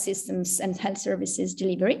health systems and health services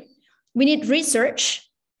delivery. We need research,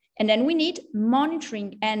 and then we need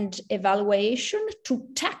monitoring and evaluation to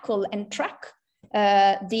tackle and track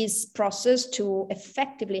this process to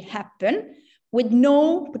effectively happen with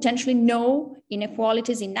potentially no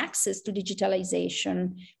inequalities in access to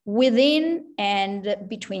digitalization within and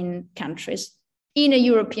between countries in a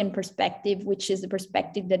European perspective, which is the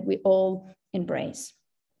perspective that we all embrace.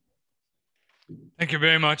 Thank you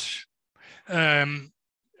very much.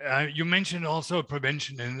 You mentioned also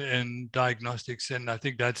prevention and diagnostics, and I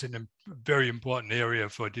think that's a very important area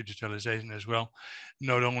for digitalization as well.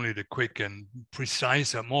 Not only the quick and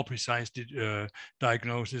precise, more precise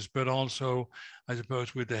diagnosis, but also, I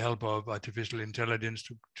suppose, with the help of artificial intelligence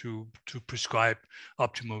to prescribe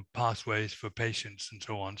optimal pathways for patients and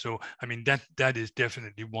so on. So, I mean, that is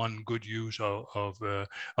definitely one good use of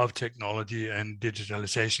technology and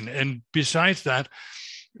digitalization. And besides that,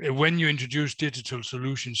 when you introduce digital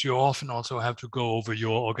solutions, you often also have to go over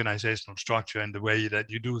your organizational structure and the way that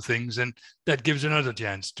you do things, and that gives another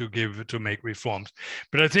chance to make reforms.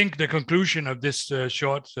 But I think the conclusion of this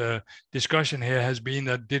short discussion here has been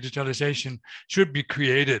that digitalization should be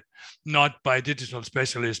created not by digital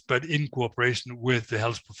specialists, but in cooperation with the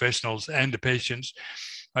health professionals and the patients.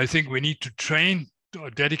 I think we need to train or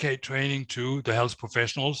dedicate training to the health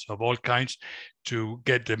professionals of all kinds to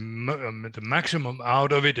get the maximum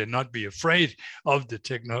out of it and not be afraid of the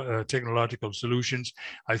technological solutions.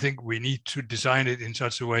 I think we need to design it in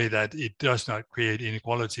such a way that it does not create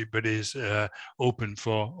inequality, but is open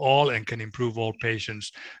for all and can improve all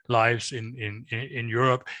patients' lives in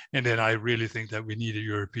Europe. And then I really think that we need a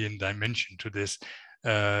European dimension to this,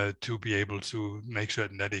 to be able to make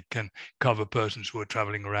certain that it can cover persons who are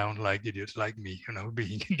traveling around like idiots like me,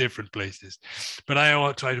 being in different places. But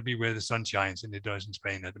I try to be where the sun shines, and it does in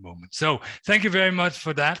Spain at the moment. So thank you very much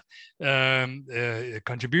for that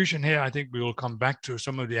contribution here. I think we will come back to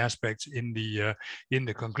some of the aspects in the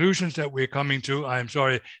conclusions that we're coming to. I'm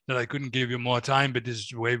sorry that I couldn't give you more time, but this is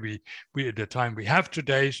the way the time we have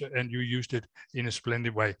today, and you used it in a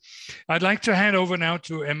splendid way. I'd like to hand over now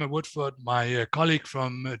to Emma Woodford, my colleague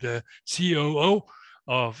from the COO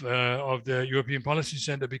of the European Policy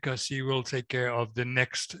Center, because she will take care of the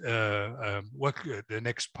next the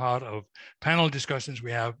next part of panel discussions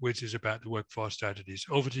we have, which is about the workforce strategies.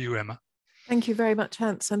 Over to you, Emma. Thank you very much,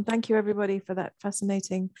 Hans, and thank you everybody for that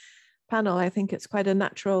fascinating panel. I think it's quite a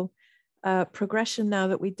natural progression now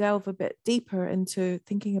that we delve a bit deeper into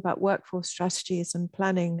thinking about workforce strategies and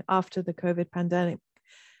planning after the COVID pandemic,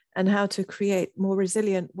 and how to create more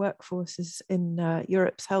resilient workforces in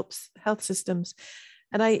Europe's health systems.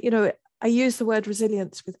 And I use the word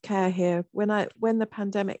resilience with care here. When the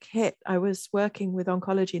pandemic hit, I was working with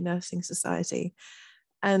Oncology Nursing Society,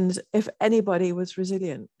 and if anybody was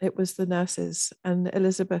resilient, it was the nurses. And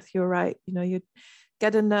Elizabeth, you're right. You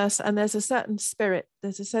get a nurse, and there's a certain spirit,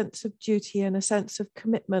 there's a sense of duty and a sense of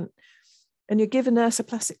commitment. And you give a nurse a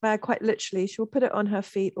plastic bag, quite literally, she'll put it on her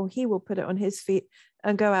feet, or he will put it on his feet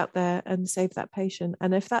and go out there and save that patient.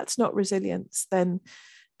 And if that's not resilience, then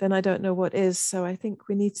I don't know what is. So I think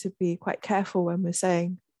we need to be quite careful when we're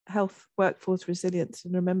saying health workforce resilience,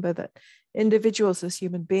 and remember that individuals as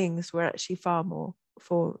human beings were actually far more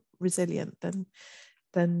resilient than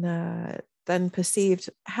perceived.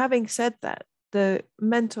 Having said that, the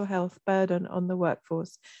mental health burden on the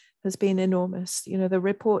workforce has been enormous. The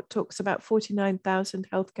report talks about 49,000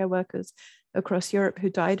 healthcare workers across Europe who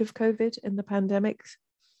died of COVID in the pandemic.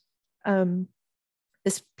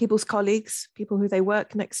 It's people's colleagues, people who they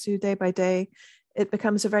work next to day by day. It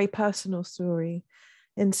becomes a very personal story.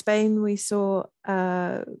 In Spain, we saw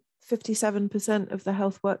 57% of the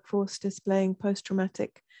health workforce displaying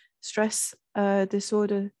post-traumatic stress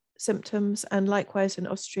disorder symptoms, and likewise in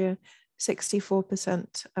Austria,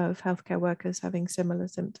 64% of healthcare workers having similar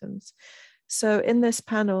symptoms. So in this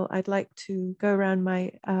panel, I'd like to go around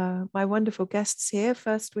my wonderful guests here.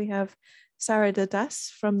 First, we have Sarada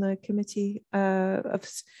Das from the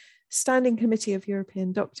Standing Committee of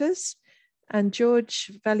European Doctors, and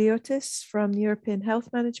George Valiotis from the European Health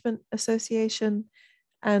Management Association,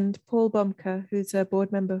 and Paul Bomke, who's a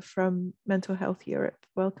board member from Mental Health Europe.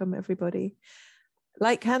 Welcome, everybody.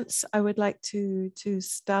 Like Hans, I would like to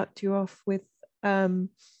start you off with the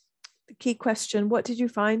key question: what did you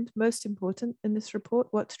find most important in this report?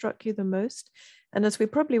 What struck you the most? And as we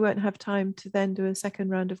probably won't have time to then do a second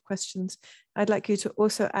round of questions, I'd like you to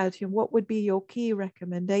also add what would be your key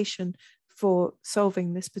recommendation for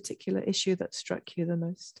solving this particular issue that struck you the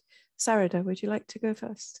most. Sarada, would you like to go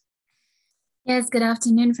first? Yes, good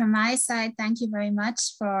afternoon from my side. Thank you very much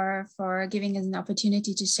for giving us an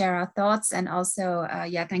opportunity to share our thoughts. And also,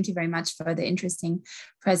 thank you very much for the interesting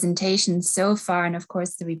presentation so far. And of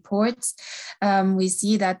course, the reports. We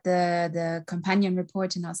see that the companion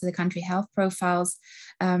report and also the country health profiles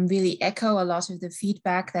really echo a lot of the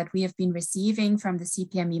feedback that we have been receiving from the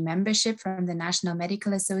CPME membership, from the national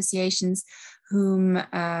medical associations, whom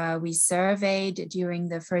we surveyed during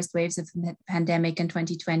the first waves of the pandemic in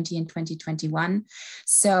 2020 and 2021.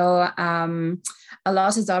 So a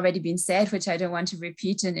lot has already been said, which I don't want to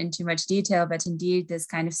repeat in too much detail, but indeed this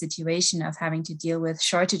kind of situation of having to deal with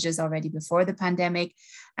shortages already before the pandemic,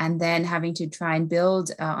 and then having to try and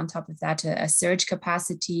build on top of that a surge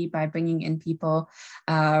capacity by bringing in people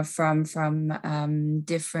from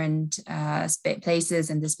different places,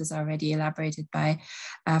 and this was already elaborated by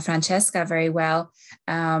Francesca very well,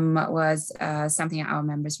 was something our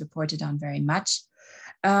members reported on very much.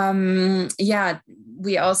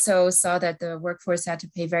 We also saw that the workforce had to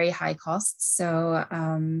pay very high costs. So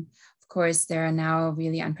of course, there are now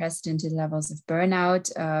really unprecedented levels of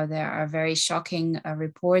burnout. There are very shocking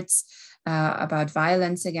reports about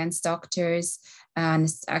violence against doctors. And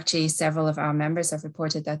actually, several of our members have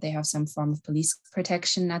reported that they have some form of police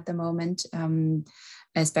protection at the moment,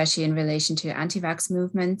 especially in relation to anti-vax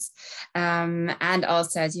movements. And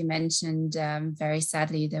also, as you mentioned, very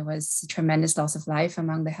sadly, there was tremendous loss of life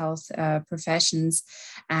among the health professions.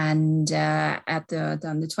 And on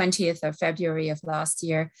the 20th of February of last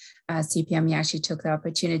year, CPME actually took the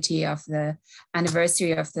opportunity of the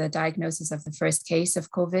anniversary of the diagnosis of the first case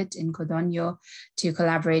of COVID in Codogno to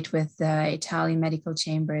collaborate with the Italian medical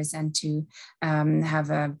chambers and to have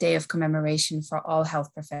a day of commemoration for all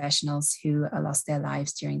health professionals who lost their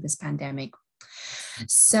lives during this pandemic.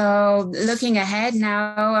 So looking ahead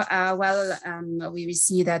now, we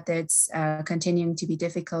see that it's continuing to be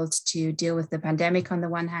difficult to deal with the pandemic. On the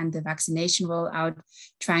one hand, the vaccination rollout,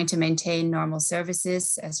 trying to maintain normal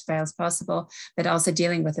services as far as possible, but also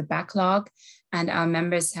dealing with the backlog. And our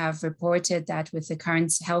members have reported that with the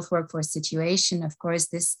current health workforce situation, of course,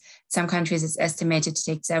 some countries is estimated to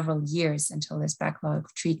take several years until this backlog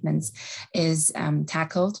of treatments is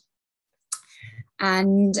tackled.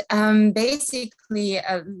 And basically,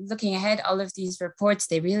 looking ahead, all of these reports,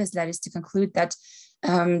 they really led us to conclude that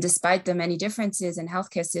despite the many differences in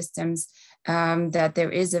healthcare systems, that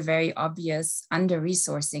there is a very obvious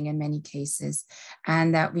under-resourcing in many cases,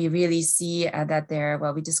 and that we really see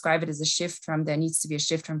that we describe it as there needs to be a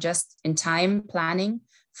shift from just-in-time planning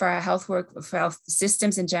for health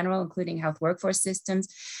systems in general, including health workforce systems,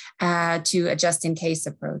 to a just-in-case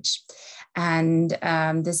approach. And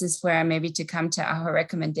this is where maybe to come to our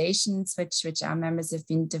recommendations, which our members have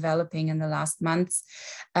been developing in the last months.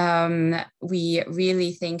 We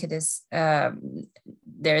really think there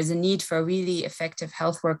is a need for really effective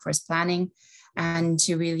health workforce planning, and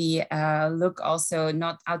to really look also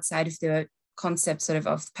not outside of the concept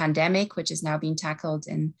of pandemic, which is now being tackled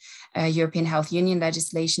in European Health Union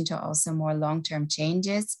legislation, to also more long-term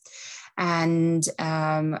changes. And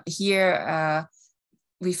here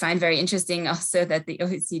we find very interesting also that the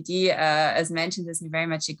OECD, as mentioned, we very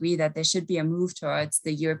much agree that there should be a move towards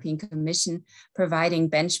the European Commission providing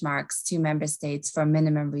benchmarks to member states for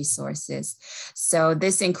minimum resources. So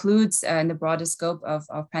this includes in the broader scope of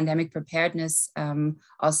pandemic preparedness,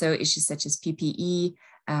 also issues such as PPE,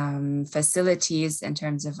 facilities in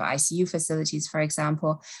terms of ICU facilities, for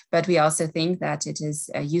example. But we also think that it is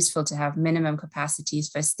useful to have minimum capacities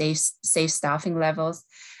for safe staffing levels,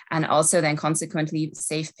 and also then consequently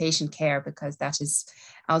safe patient care, because that is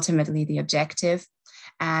ultimately the objective.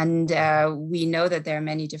 And we know that there are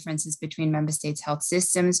many differences between member states' health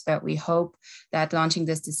systems, but we hope that launching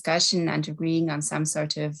this discussion and agreeing on some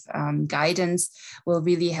sort of guidance will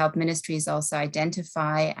really help ministries also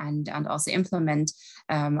identify and also implement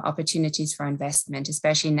opportunities for investment,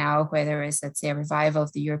 especially now where there is, let's say, a revival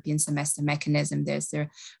of the European semester mechanism. There's the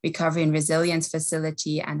Recovery and Resilience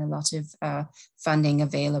Facility and a lot of funding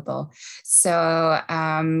available. So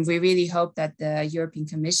we really hope that the European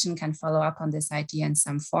Commission can follow up on this idea in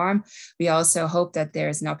some form. We also hope that there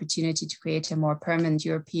is an opportunity to create a more permanent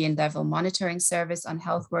European level monitoring service on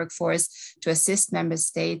health workforce to assist member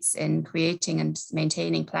states in creating and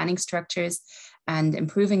maintaining planning structures and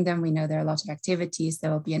improving them. We know there are a lot of activities.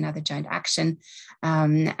 There will be another joint action,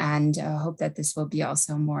 and hope that this will be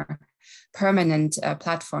also a more permanent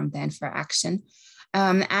platform then for action.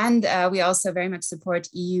 And we also very much support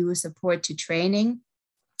EU support to training.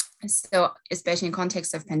 So especially in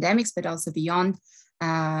context of pandemics, but also beyond,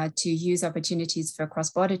 to use opportunities for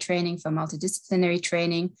cross-border training, for multidisciplinary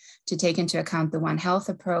training, to take into account the One Health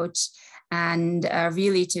approach, and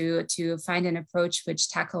really to find an approach which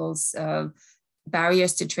tackles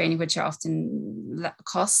barriers to training, which are often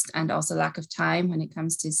cost and also lack of time when it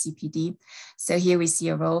comes to CPD. So here we see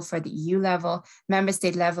a role for the EU level. Member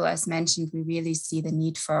state level, as mentioned, we really see the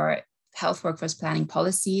need for health workforce planning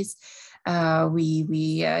policies.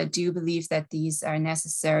 We do believe that these are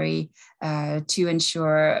necessary to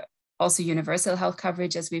ensure also universal health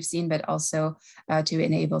coverage, as we've seen, but also to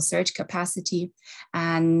enable surge capacity.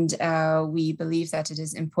 And we believe that it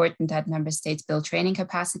is important that member states build training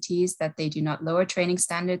capacities, that they do not lower training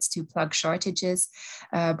standards to plug shortages,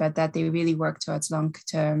 but that they really work towards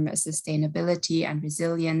long-term sustainability and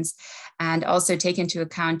resilience, and also take into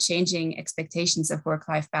account changing expectations of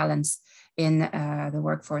work-life balance in the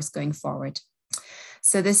workforce going forward.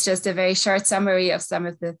 So this is just a very short summary of some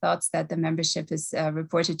of the thoughts that the membership has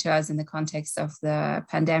reported to us in the context of the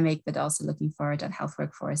pandemic, but also looking forward on health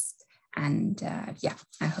workforce. And yeah,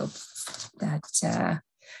 I hope that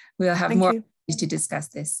we'll have more to discuss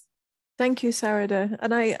this. Thank you, Sarada.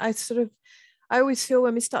 And I always feel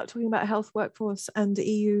when we start talking about health workforce and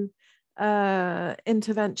EU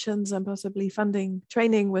interventions and possibly funding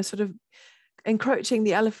training, we're sort of encroaching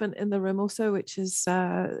the elephant in the room also, which is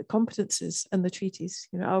competences and the treaties.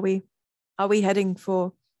 You know, are we heading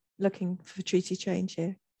for looking for treaty change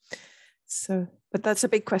here? So, but that's a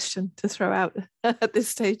big question to throw out at this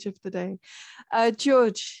stage of the day.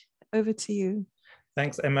 George, over to you.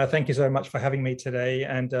 Thanks, Emma. Thank you so much for having me today,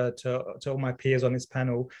 and to all my peers on this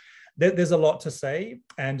panel. There's a lot to say,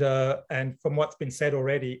 and from what's been said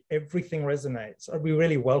already, everything resonates. We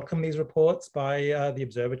really welcome these reports by the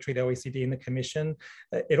Observatory, the OECD, and the Commission.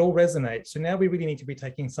 It all resonates. So now we really need to be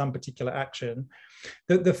taking some particular action.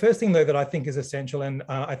 The first thing, though, that I think is essential, and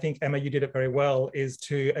I think, Emma, you did it very well, is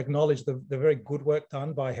to acknowledge the very good work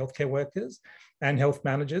done by healthcare workers and health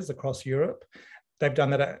managers across Europe. They've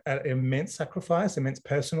done that at immense sacrifice, immense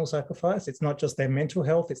personal sacrifice. It's not just their mental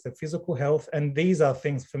health, it's their physical health. And these are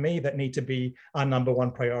things for me that need to be our number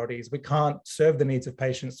one priorities. We can't serve the needs of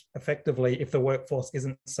patients effectively if the workforce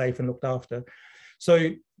isn't safe and looked after.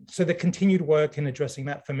 So the continued work in addressing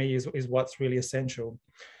that for me is what's really essential.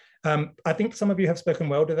 I think some of you have spoken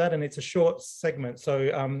well to that, and it's a short segment.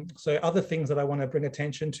 So other things that I want to bring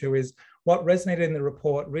attention to is what resonated in the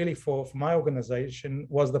report really for my organization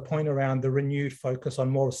was the point around the renewed focus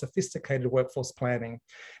on more sophisticated workforce planning,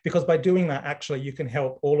 because by doing that, actually, you can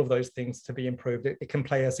help all of those things to be improved. It can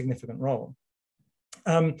play a significant role.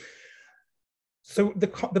 So the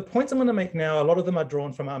points I'm going to make now, a lot of them are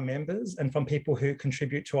drawn from our members and from people who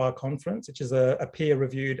contribute to our conference, which is a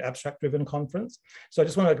peer-reviewed, abstract-driven conference. So I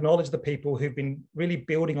just want to acknowledge the people who've been really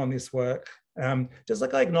building on this work. Just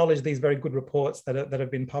like I acknowledge these very good reports that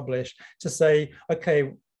have been published, to say,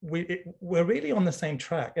 okay, we're really on the same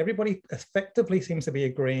track. Everybody effectively seems to be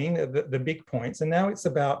agreeing the big points, and now it's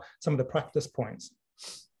about some of the practice points.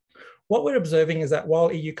 What we're observing is that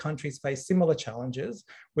while EU countries face similar challenges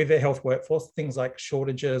with their health workforce, things like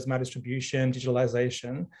shortages, maldistribution,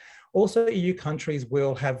 digitalization, also EU countries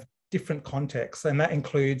will have different contexts, and that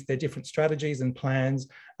includes their different strategies and plans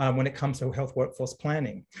when it comes to health workforce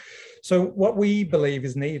planning. So what we believe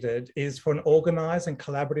is needed is for an organized and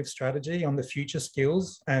collaborative strategy on the future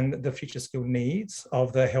skills and the future skill needs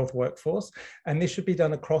of the health workforce. And this should be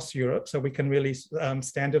done across Europe so we can really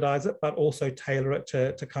standardize it, but also tailor it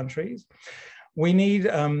to countries. We need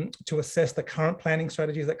to assess the current planning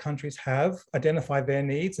strategies that countries have, identify their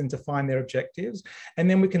needs and define their objectives. And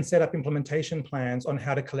then we can set up implementation plans on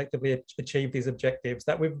how to collectively achieve these objectives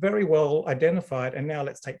that we've very well identified. And now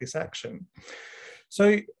let's take this action.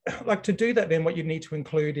 So like to do that, then what you need to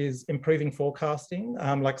include is improving forecasting.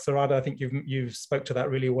 Like Sarada, I think you've spoke to that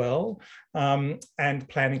really well, and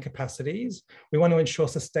planning capacities. We want to ensure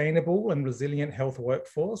sustainable and resilient health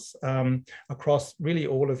workforce across really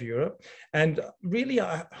all of Europe. And really,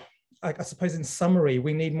 I suppose in summary,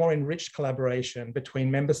 we need more enriched collaboration between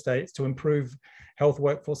member states to improve health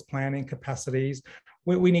workforce planning capacities.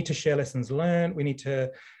 We need to share lessons learned. We need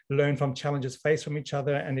to learn from challenges faced from each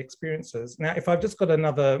other and experiences. Now, if I've just got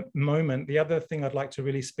another moment, the other thing I'd like to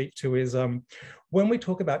really speak to is when we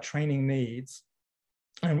talk about training needs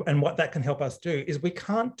and what that can help us do is we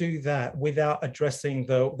can't do that without addressing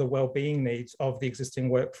the well-being needs of the existing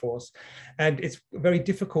workforce. And it's very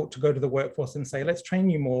difficult to go to the workforce and say, let's train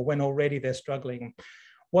you more when already they're struggling.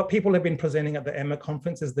 What people have been presenting at the EMA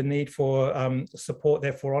conference is the need for support,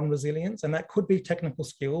 therefore, on resilience, and that could be technical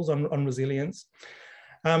skills on resilience.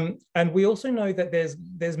 And we also know that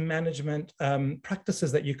there's management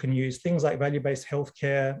practices that you can use, things like value-based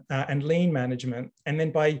healthcare and lean management. And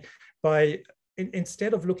then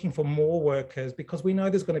instead of looking for more workers, because we know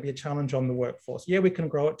there's going to be a challenge on the workforce. Yeah, we can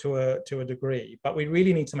grow it to a degree, but we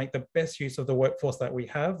really need to make the best use of the workforce that we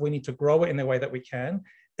have. We need to grow it in the way that we can,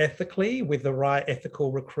 ethically, with the right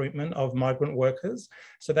ethical recruitment of migrant workers.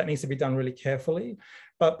 So that needs to be done really carefully.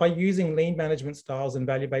 But by using lean management styles and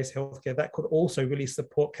value-based healthcare, that could also really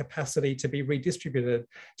support capacity to be redistributed,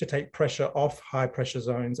 to take pressure off high pressure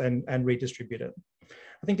zones and redistribute it.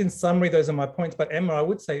 I think in summary, those are my points. But Emma, I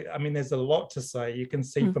would say, I mean, there's a lot to say. You can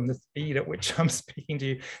see from the speed at which I'm speaking to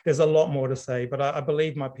you, there's a lot more to say. But I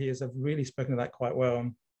believe my peers have really spoken to that quite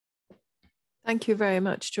well. Thank you very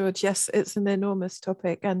much, George. Yes, it's an enormous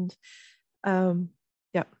topic. And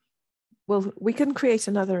yeah, well, we can create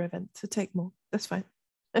another event to take more. That's fine.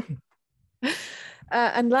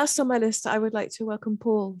 And last on my list, I would like to welcome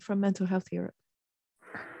Paul from Mental Health Europe.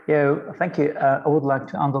 Yeah, thank you. I would like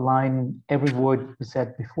to underline every word you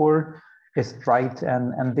said before is right.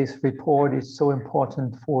 And this report is so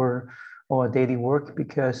important for our daily work,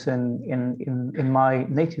 because in my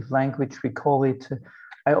native language, we call it,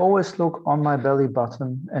 I always look on my belly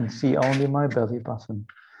button and see only my belly button,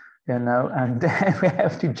 you know, and we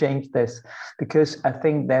have to change this, because I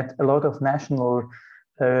think that a lot of national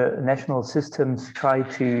systems try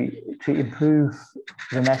to improve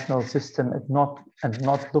the national system and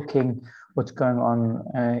not looking what's going on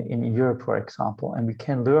in Europe, for example. And we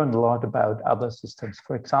can learn a lot about other systems.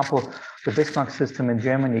 For example, the Bismarck system in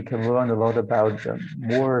Germany can learn a lot about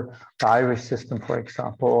more the Irish system, for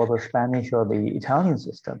example, or the Spanish or the Italian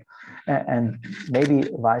system, and maybe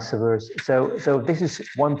vice versa. So this is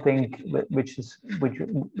one thing which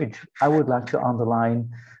I would like to underline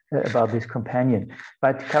about this companion.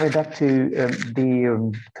 But coming back to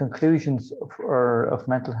the conclusions of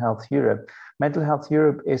Mental Health Europe. Mental Health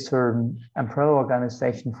Europe is an umbrella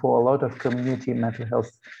organization for a lot of community mental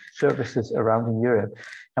health services around in Europe.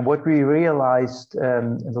 And what we realized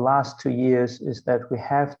in the last 2 years is that we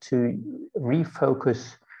have to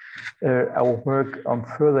refocus our work on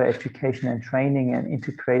further education and training and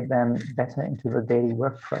integrate them better into the daily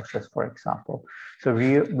work process, for example. So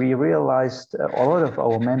we realized, a lot of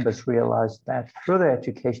our members realized that further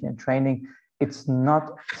education and training, it's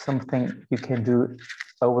not something you can do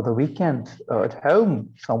over the weekend or at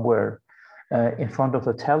home somewhere in front of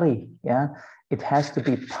the telly. Yeah, it has to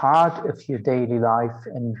be part of your daily life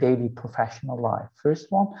and daily professional life.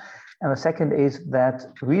 First one. And the second is that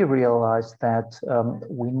we realized that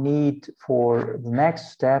we need, for the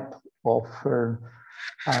next step of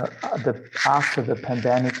after the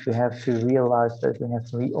pandemic, we have to realize that we have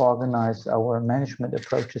to reorganize our management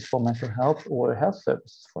approaches for mental health or health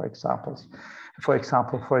services, for example. For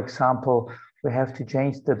example, we have to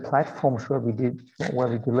change the platforms where we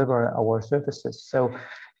deliver our services. So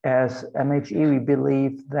as MHE, we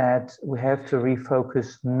believe that we have to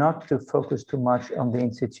refocus, not to focus too much on the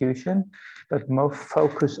institution, but more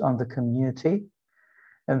focus on the community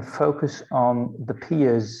and focus on the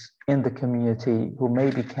peers in the community who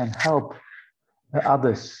maybe can help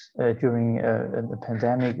others during the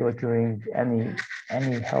pandemic or during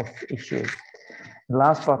any health issue.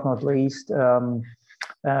 Last but not least,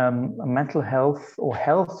 mental health or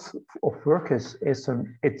health of workers it's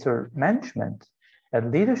a management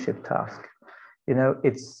and leadership task. You know,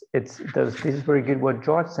 this is very good what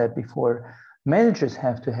George said before. Managers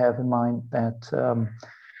have to have in mind that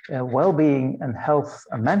well-being and health,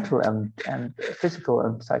 mental and physical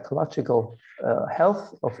and psychological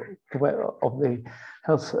health of the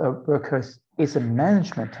health workers is a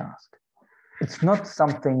management task. It's not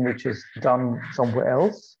something which is done somewhere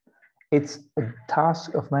else. It's a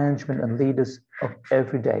task of management and leaders of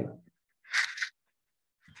every day.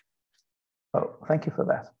 Oh, thank you for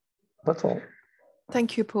that. That's all.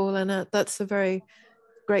 Thank you, Paul. And that's a very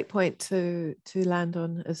great point to land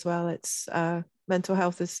on as well. It's mental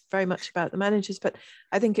health is very much about the managers, but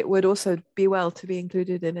I think it would also be well to be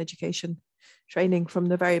included in education training from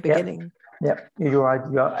the very beginning. Yeah, you're right.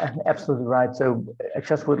 You're absolutely right. So I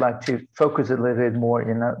just would like to focus a little bit more.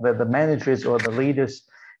 You know, the managers or the leaders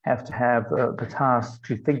have to have the task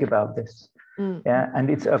to think about this. Yeah, and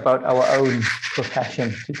it's about our own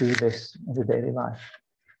profession to do this in the daily life.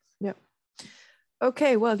 Yeah.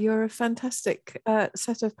 Okay, well, you're a fantastic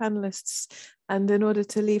set of panelists. And in order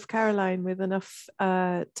to leave Caroline with enough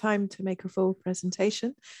time to make a full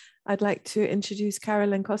presentation, I'd like to introduce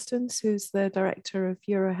Caroline Costongs, who's the director of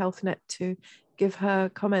EuroHealthNet, to give her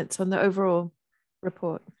comments on the overall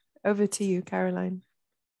report. Over to you, Caroline.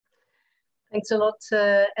 Thanks a lot,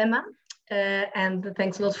 Emma. and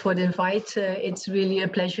thanks a lot for the invite. It's really a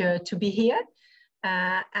pleasure to be here.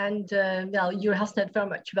 Well, EuroHealthNet very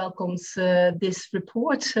much welcomes this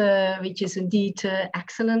report, which is indeed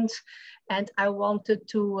excellent. And I wanted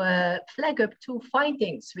to flag up two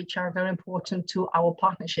findings which are very important to our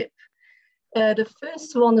partnership. The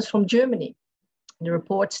first one is from Germany. The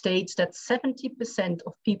report states that 70%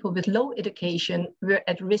 of people with low education were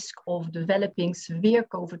at risk of developing severe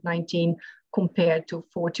COVID-19 compared to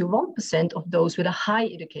 41% of those with a high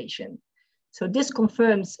education. So this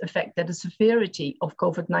confirms the fact that the severity of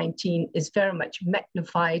COVID-19 is very much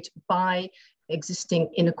magnified by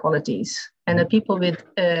existing inequalities. And that people with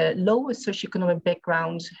lower socioeconomic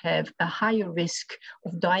backgrounds have a higher risk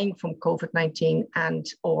of dying from COVID-19 and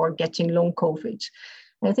or getting long COVID.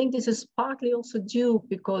 I think this is partly also due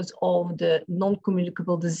because of the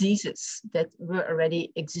non-communicable diseases that were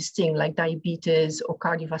already existing, like diabetes or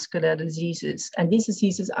cardiovascular diseases. And these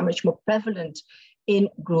diseases are much more prevalent in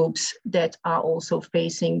groups that are also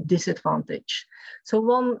facing disadvantage. So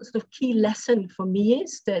one sort of key lesson for me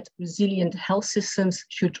is that resilient health systems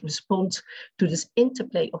should respond to this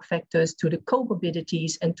interplay of factors, to the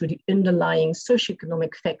comorbidities and to the underlying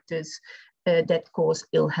socioeconomic factors that cause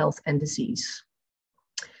ill health and disease.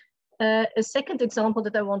 A second example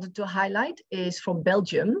that I wanted to highlight is from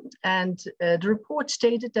Belgium, and the report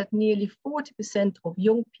stated that nearly 40% of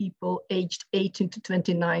young people aged 18 to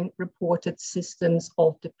 29 reported symptoms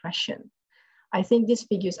of depression. I think these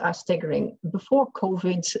figures are staggering. Before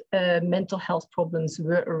COVID, mental health problems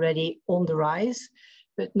were already on the rise,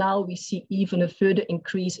 but now we see even a further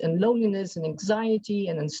increase in loneliness and anxiety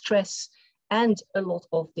and in stress, and a lot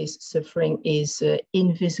of this suffering is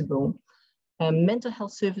invisible. Mental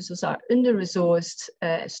health services are under-resourced,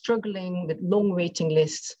 struggling with long waiting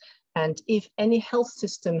lists. And if any health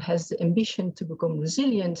system has the ambition to become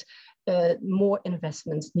resilient, more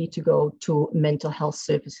investments need to go to mental health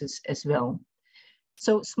services as well.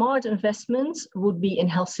 So smart investments would be in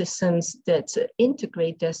health systems that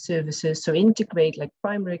integrate their services, so integrate like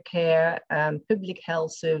primary care, public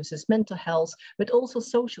health services, mental health, but also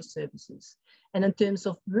social services. And in terms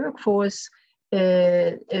of workforce,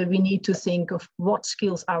 we need to think of what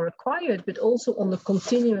skills are required, but also on the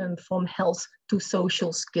continuum from health to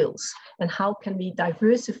social skills. And how can we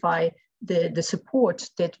diversify the support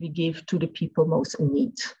that we give to the people most in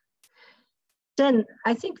need? Then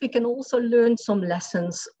I think we can also learn some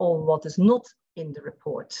lessons of what is not in the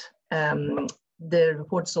report. The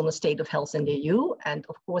report is on the state of health in the EU. And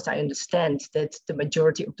of course, I understand that the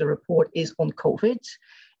majority of the report is on COVID.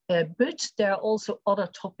 But there are also other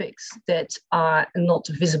topics that are not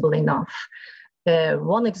visible enough.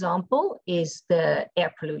 One example is the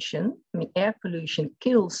air pollution. I mean, air pollution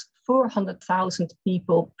kills 400,000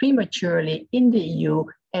 people prematurely in the EU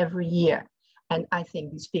every year. And I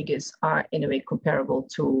think these figures are in a way comparable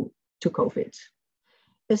to COVID.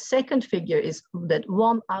 The second figure is that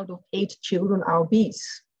 1 out of 8 children are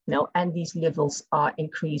obese. And these levels are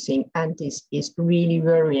increasing, and this is really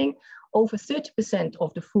worrying. Over 30%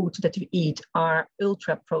 of the food that we eat are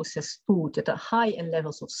ultra-processed food that are high in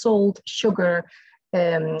levels of salt, sugar,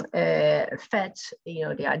 fat. They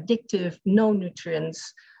are addictive, no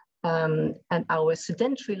nutrients. And our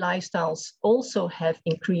sedentary lifestyles also have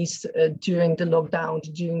increased during the lockdown,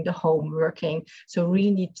 during the home working. So we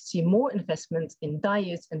really need to see more investments in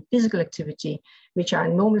diet and physical activity, which are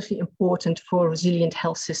enormously important for resilient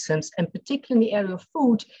health systems. And particularly in the area of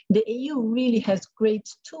food, the EU really has great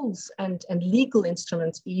tools and legal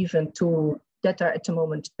instruments even that are at the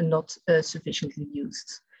moment not sufficiently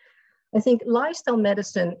used. I think lifestyle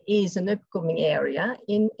medicine is an upcoming area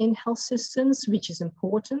in health systems, which is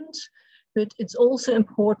important, but it's also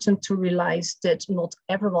important to realize that not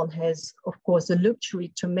everyone has, of course, the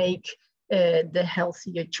luxury to make the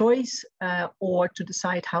healthier choice or to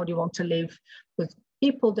decide how they want to live. With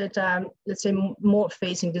people that are, let's say, more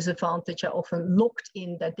facing disadvantage are often locked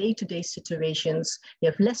in their day-to-day situations. They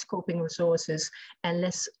have less coping resources and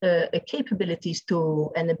less capabilities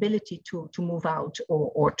and ability to move out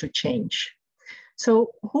or to change. So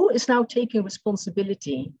who is now taking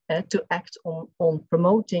responsibility to act on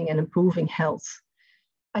promoting and improving health?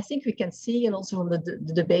 I think we can see, and also on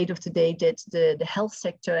the debate of today, that the health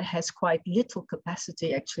sector has quite little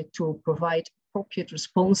capacity actually to provide appropriate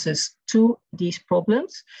responses to these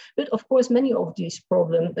problems. But of course, many of these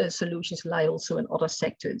solutions lie also in other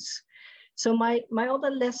sectors. So my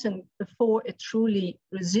other lesson for a truly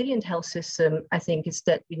resilient health system, I think, is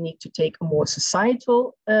that we need to take a more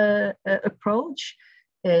societal approach.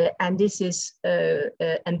 And this is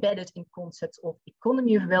embedded in concepts of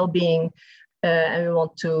economy of well-being,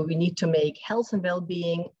 and we need to make health and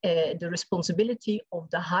well-being the responsibility of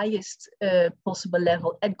the highest possible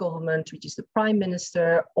level at government, which is the Prime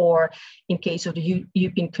Minister, or in case of the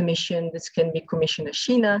European Commission, this can be Commissioner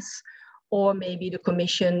Shinas, or maybe the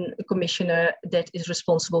commissioner that is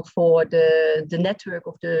responsible for the network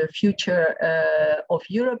of the future of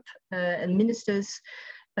Europe and ministers.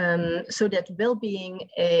 So that well-being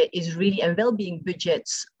is really, and well-being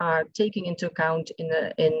budgets are taking into account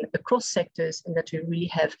in across sectors, and that we really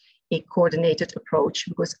have a coordinated approach,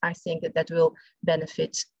 because I think that will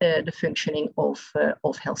benefit the functioning of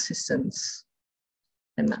health systems.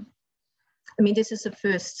 I mean, this is the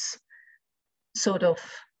first sort of,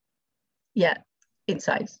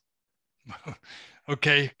 insights.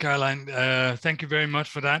 Okay, Caroline, thank you very much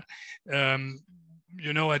for that.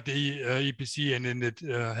 You know, at the EPC and in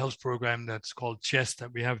the health program that's called CHESS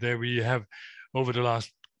that we have there, we have over the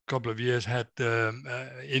last couple of years had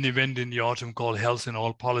an event in the autumn called Health in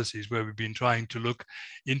All Policies, where we've been trying to look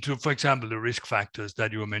into, for example, the risk factors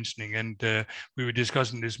that you were mentioning. And we were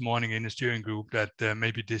discussing this morning in a steering group that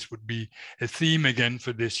maybe this would be a theme again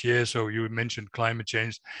for this year. So you mentioned climate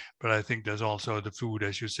change, but I think there's also the food,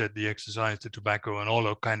 as you said, the exercise, the tobacco, and all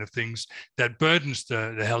those kind of things that burdens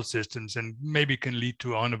the health systems and maybe can lead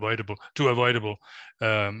to avoidable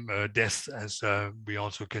deaths, as we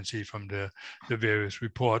also can see from the various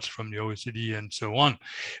reports from the OECD and so on.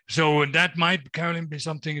 So that might, Caroline, be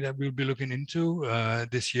something that we'll be looking into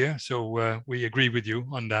this year. So we agree with you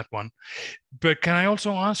on that one. But can I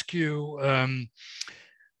also ask you,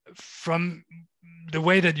 from the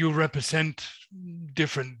way that you represent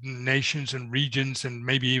different nations and regions and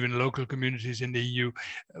maybe even local communities in the EU,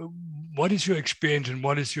 what is your experience and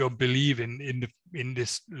what is your belief in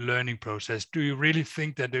this learning process? Do you really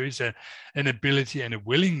think that there is an ability and a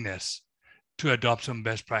willingness to adopt some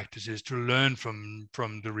best practices, to learn from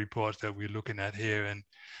the reports that we're looking at here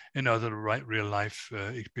and other real life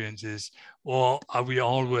experiences? Or are we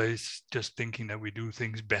always just thinking that we do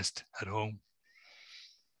things best at home?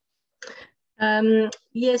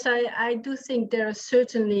 Yes, I do think there is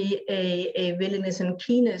certainly a willingness and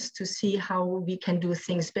keenness to see how we can do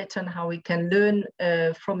things better and how we can learn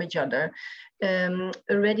from each other.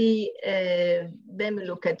 Already, when we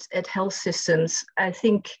look at health systems, I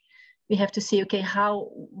think we have to see, okay,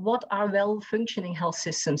 what are well-functioning health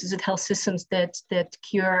systems? Is it health systems that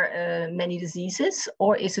cure many diseases,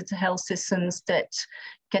 or is it health systems that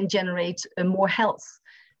can generate more health?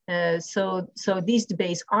 So these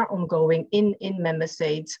debates are ongoing in member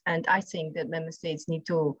states, and I think that member states need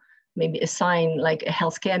to maybe assign like a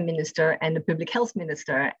healthcare minister and a public health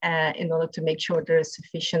minister in order to make sure there is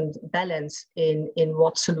sufficient balance in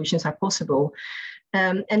what solutions are possible.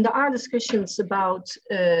 And there are discussions about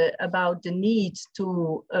the need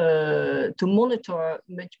to monitor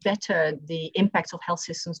much better the impacts of health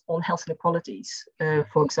systems on health inequalities,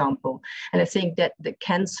 for example. And I think that the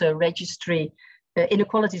cancer registry,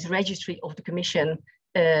 inequalities registry of the Commission,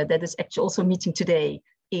 that is actually also meeting today,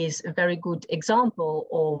 is a very good example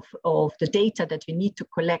of the data that we need to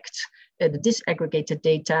collect, the disaggregated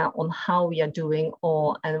data on how we are doing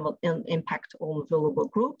and what impact on vulnerable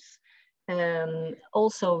groups.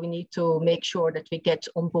 Also, we need to make sure that we get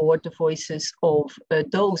on board the voices of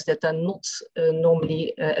those that are not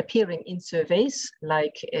normally appearing in surveys,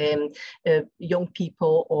 like young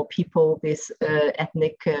people or people with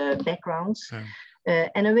ethnic backgrounds.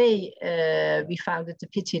 In a way, we found it a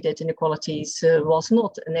pity that inequalities was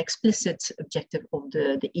not an explicit objective of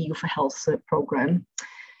the EU for Health program.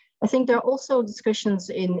 I think there are also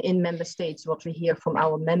discussions in member states, what we hear from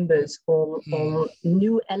our members on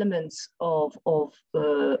new elements of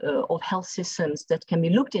health systems that can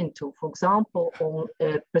be looked into. For example, on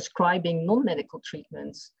prescribing non-medical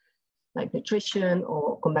treatments like nutrition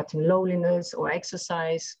or combating loneliness or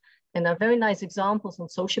exercise. And there are very nice examples on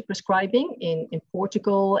social prescribing in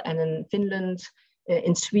Portugal and in Finland,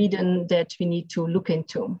 in Sweden, that we need to look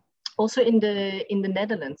into. Also in the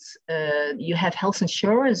Netherlands, you have health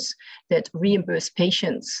insurers that reimburse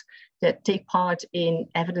patients that take part in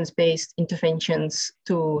evidence-based interventions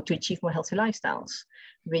to achieve more healthy lifestyles,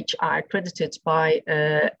 which are accredited by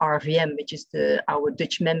RVM, which is our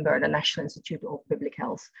Dutch member, the National Institute of Public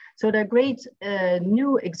Health. So there are great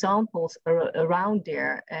new examples around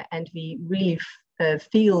there, and we really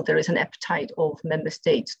feel there is an appetite of member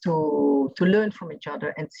states to learn from each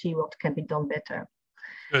other and see what can be done better.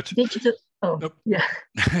 Good. Digital, yeah.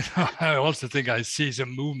 I also think I see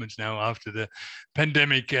some movements now after the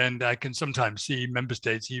pandemic, and I can sometimes see member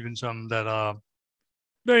states, even some that are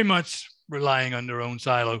very much relying on their own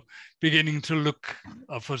silo, beginning to look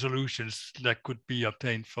for solutions that could be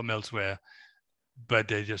obtained from elsewhere, but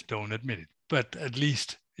they just don't admit it. but at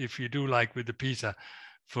least if you do like with the PISA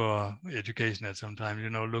for education at some time,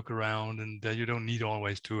 look around, and you don't need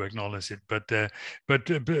always to acknowledge it. But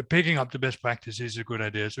picking up the best practice is a good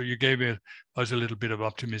idea. So you gave us a little bit of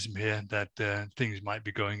optimism here that things might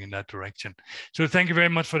be going in that direction. So thank you very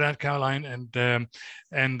much for that, Caroline.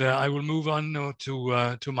 And I will move on now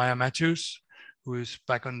to Maya Matthews, who is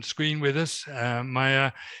back on screen with us.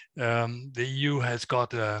 Maya, the EU has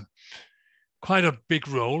got quite a big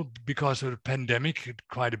role because of the pandemic,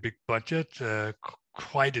 quite a big budget,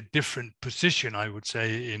 quite a different position, I would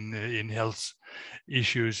say, in health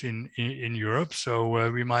issues in Europe. So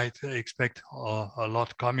we might expect a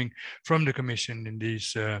lot coming from the Commission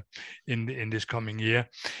in this coming year.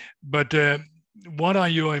 But what are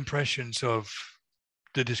your impressions of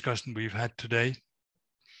the discussion we've had today?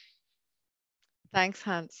 Thanks,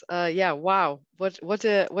 Hans. Yeah, wow, what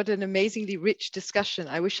an amazingly rich discussion.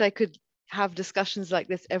 I wish I could have discussions like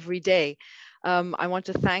this every day. I want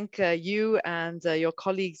to thank you and your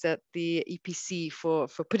colleagues at the EPC for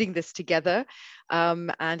putting this together.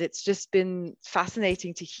 And it's just been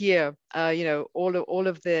fascinating to hear, all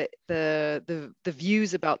of the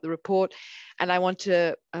views about the report. And I want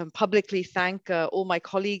to publicly thank all my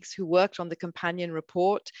colleagues who worked on the companion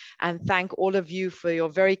report, and thank all of you for your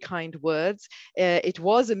very kind words. It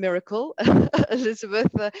was a miracle,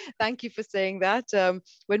 Elizabeth. Thank you for saying that.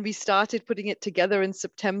 When we started putting it together in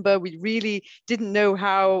September, we really didn't know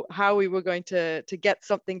how we were going to get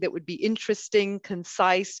something that would be interesting,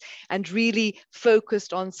 concise, and really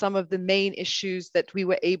focused on some of the main issues that we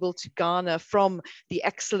were able to garner from the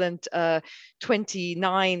excellent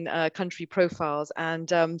 29 country profiles.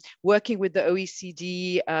 And working with the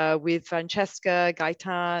OECD, with Francesca,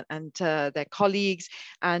 Gaetan, and their colleagues,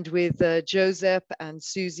 and with Josep and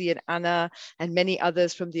Susie and Anna and many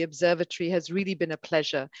others from the Observatory has really been a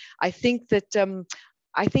pleasure. I think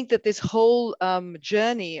that this whole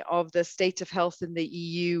journey of the state of health in the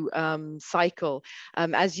EU cycle,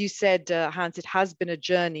 as you said, Hans, it has been a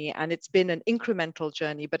journey, and it's been an incremental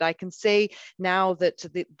journey. But I can say now that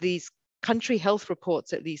these country health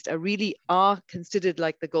reports, at least, are considered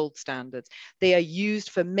like the gold standards. They are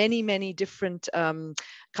used for many, many different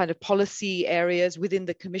kind of policy areas within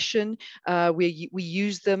the Commission. We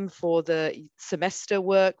use them for the semester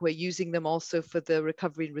work. We're using them also for the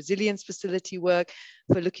Recovery and Resilience Facility work,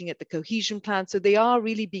 for looking at the cohesion plan. So they are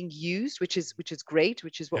really being used, which is great,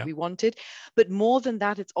 which is what we wanted. But more than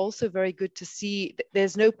that, it's also very good to see that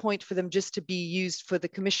there's no point for them just to be used for the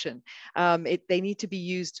Commission. They need to be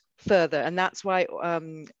used further, and that's why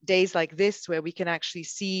days like this, where we can actually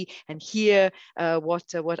see and hear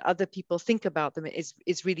what other people think about them,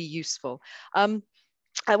 is really useful.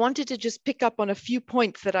 I wanted to just pick up on a few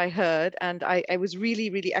points that I heard, and I was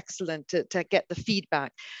really excellent to get the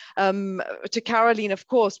feedback. To Caroline, of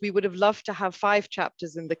course, we would have loved to have 5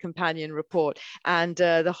 chapters in the companion report, and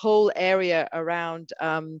the whole area around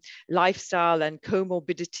lifestyle and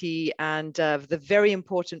comorbidity, and the very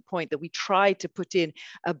important point that we tried to put in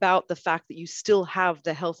about the fact that you still have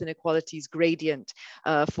the health inequalities gradient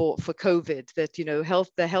for COVID, that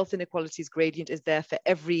the health inequalities gradient is there for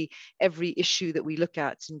every issue that we look at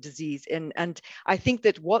in disease. And I think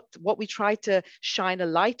that what we try to shine a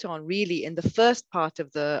light on really in the first part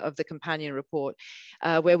of the companion report,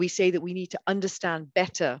 where we say that we need to understand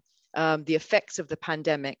better the effects of the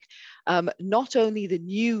pandemic, not only the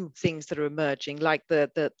new things that are emerging, like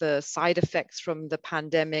the side effects from the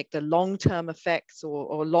pandemic, the long-term effects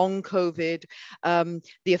or long COVID, the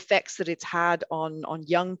effects that it's had on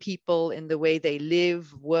young people in the way they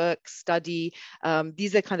live, work, study.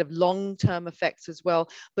 These are kind of long-term effects as well,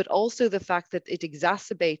 but also the fact that it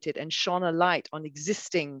exacerbated and shone a light on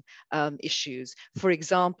existing issues, for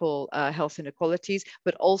example, health inequalities,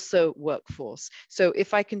 but also workforce. So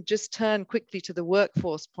if I can just turn quickly to the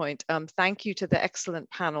workforce point, thank you to the excellent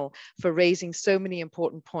panel for raising so many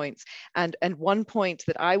important points. And one point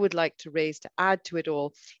that I would like to raise to add to it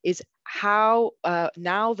all is how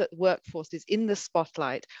now that workforce is in the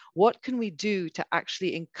spotlight, what can we do to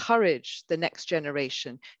actually encourage the next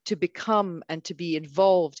generation to become and to be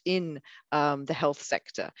involved in the health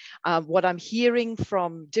sector? What I'm hearing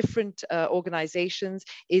from different organizations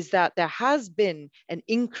is that there has been an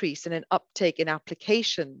increase and an uptake in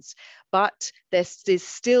applications, but there's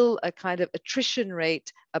still a kind of attrition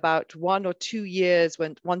rate about 1 or 2 years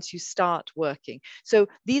once you start working. So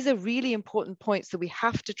these are really important points that we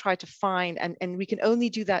have to try to find, and we can only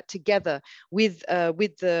do that together with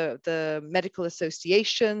the medical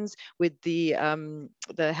associations, with the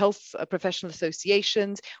health professional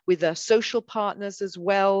associations, with the social partners as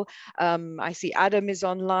well. I see Adam is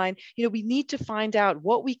online. You know, we need to find out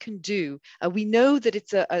what we can do. We know that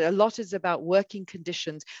it's a lot is about working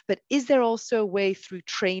conditions, but is there also a way through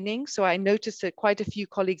training? So I noticed that quite a few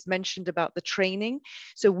colleagues mentioned about the training.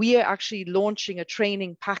 So we are actually launching a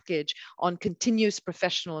training package on continuous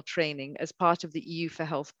professional training as part of the EU for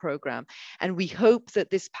Health program. And we hope that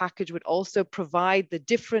this package would also provide the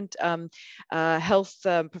different health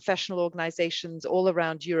professional organizations all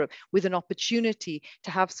around Europe with an opportunity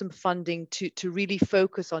to have some funding to really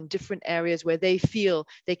focus on different areas where they feel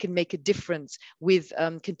they can make a difference with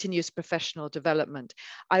continuous professional development.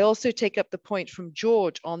 I also take up the point from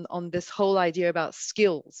George on this whole idea about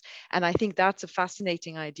skills. And I think that's a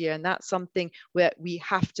fascinating idea. And that's something where we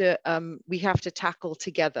have to tackle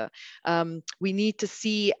together. We need to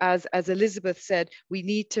see, as Elizabeth said, we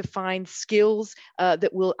need to find skills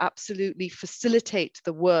that will absolutely facilitate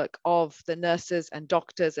the work of the nurses and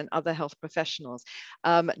doctors and other health professionals,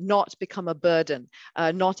 not become a burden,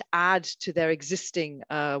 not add to their existing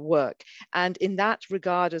work. And in that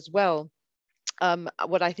regard as well,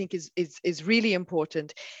 what I think is really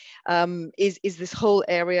important is this whole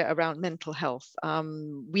area around mental health.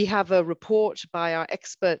 We have a report by our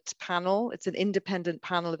expert panel. It's an independent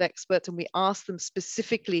panel of experts, and we asked them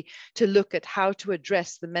specifically to look at how to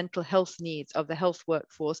address the mental health needs of the health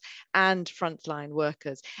workforce and frontline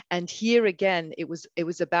workers. And here again, it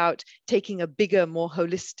was about taking a bigger, more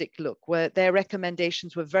holistic look, where their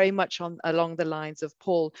recommendations were very much along the lines of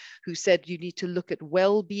Paul, who said you need to look at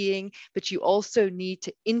well-being, but you also need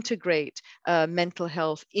to integrate mental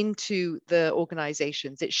health into the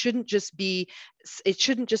organizations. It shouldn't just be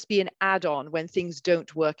an add-on when things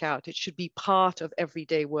don't work out. It should be part of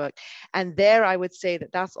everyday work. And there I would say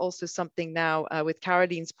that that's also something now, with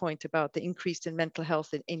Caroline's point about the increase in mental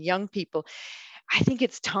health in young people, I think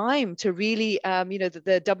it's time to really,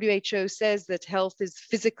 the WHO says that health is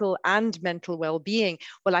physical and mental well-being.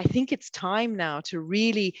 Well, I think it's time now to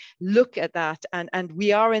really look at that. And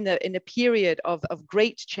we are in a period of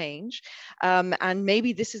great change. And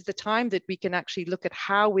maybe this is the time that we can actually look at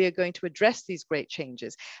how we are going to address these great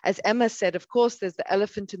changes. As Emma said, of course, there's the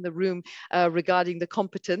elephant in the room regarding the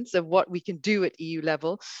competence of what we can do at EU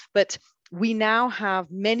level. But we now have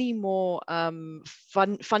many more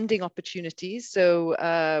funding opportunities,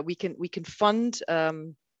 so we can fund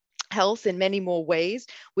health in many more ways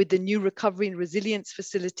with the new recovery and resilience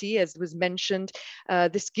facility, as was mentioned.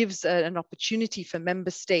 This gives an opportunity for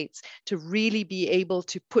member states to really be able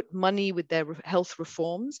to put money with their health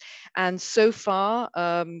reforms. And so far,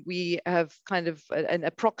 we have kind of an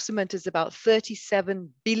approximate is about 37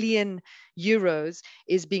 billion euros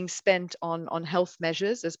is being spent on health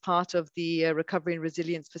measures as part of the recovery and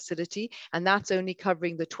resilience facility. And that's only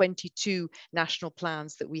covering the 22 national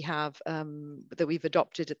plans that we have, that we've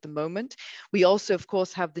adopted at the moment. We also, of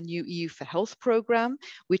course, have the new EU for Health program,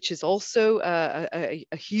 which is also a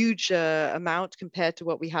huge amount compared to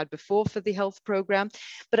what we had before for the health program.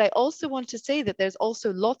 But I also want to say that there's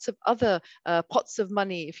also lots of other pots of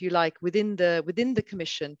money, if you like, within the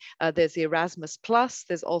Commission. There's the Erasmus Plus,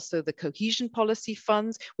 there's also the cohesion policy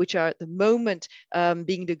funds, which are at the moment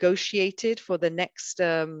being negotiated for the next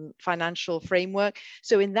financial framework.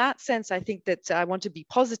 So in that sense, I think that I want to be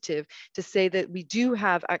positive to say that we do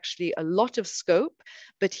have actually a lot of scope,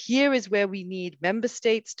 but here is where we need member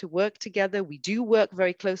states to work together. We do work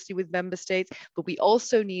very closely with member states, but we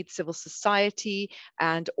also need civil society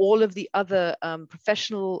and all of the other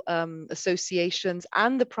professional associations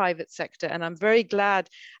and the private sector. And I'm very glad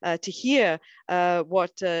to hear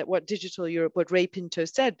what Digital Europe, what Ray Pinto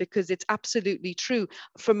said, because it's absolutely true.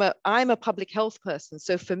 I'm a public health person,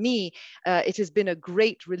 so for me, it has been a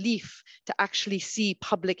great relief to actually see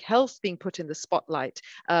public health being put in the spotlight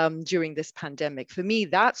during this pandemic. For me,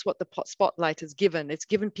 that's what the spotlight has given. It's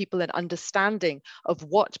given people an understanding of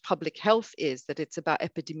what public health is, that it's about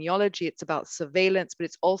epidemiology, it's about surveillance, but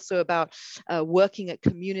it's also about working at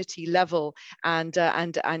community level and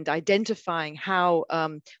identifying how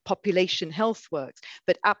population health works.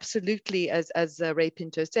 But absolutely, as Ray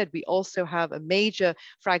Pinto said, we also have a major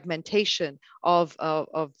fragmentation of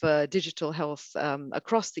digital health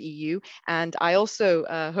across the EU. And I also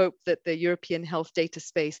hope that the European health data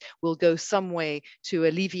space will go some way to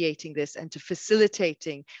alleviating this and to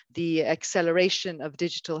facilitating the acceleration of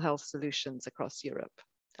digital health solutions across Europe.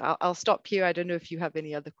 I'll stop here. I don't know if you have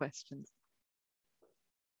any other questions.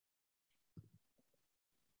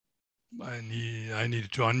 I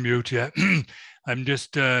need to unmute. Yeah, I'm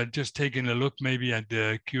just taking a look maybe at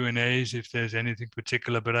the Q&As if there's anything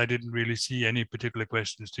particular, but I didn't really see any particular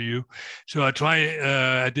questions to you. So I try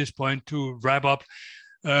at this point to wrap up.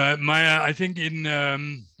 Maya, I think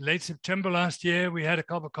in late September last year, we had a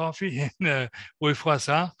cup of coffee in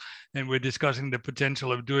Figueras, and we're discussing the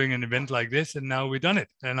potential of doing an event like this, and now we've done it.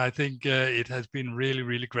 And I think it has been really,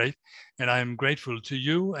 really great. And I'm grateful to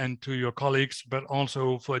you and to your colleagues, but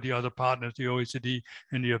also for the other partners, the OECD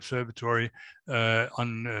and the Observatory,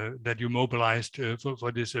 that you mobilized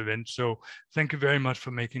for this event. So thank you very much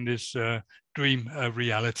for making this dream a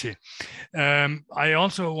reality. I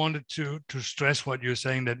also wanted to stress what you're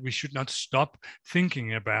saying, that we should not stop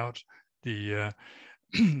thinking about the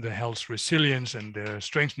the health resilience and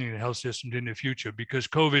strengthening the health system in the future, because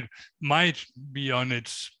COVID might be on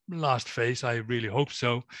its last phase. I really hope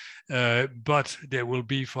so, but there will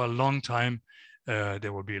be for a long time.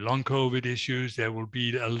 There will be long COVID issues. There will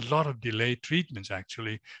be a lot of delayed treatments,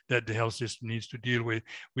 actually, that the health system needs to deal with.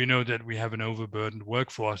 We know that we have an overburdened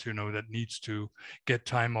workforce, that needs to get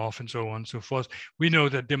time off and so on and so forth. We know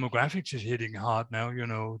that demographics is hitting hard now,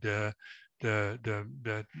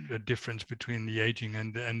 the difference between the aging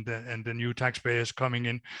and the new taxpayers coming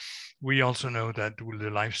in. We also know that the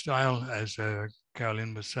lifestyle, as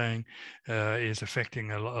Caroline was saying, is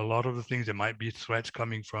affecting a lot of the things. There might be threats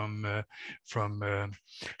coming from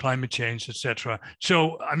climate change, etc.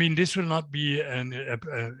 So, I mean, this will not be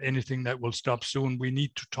anything that will stop soon. We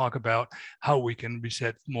need to talk about how we can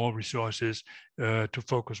reset more resources to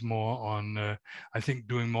focus more on, I think,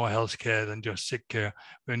 doing more healthcare than just sick care.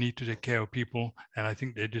 We need to take care of people, and I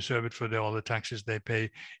think they deserve it for all the taxes they pay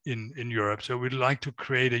in Europe. So we'd like to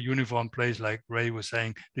create a uniform place, like Ray was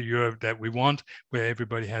saying, the Europe that we want, where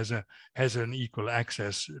everybody has an equal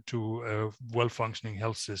access to a well-functioning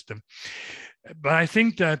health system. But I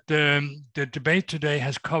think that the debate today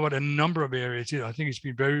has covered a number of areas. I think it's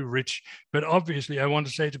been very rich. But obviously, I want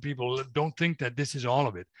to say to people, don't think that this is all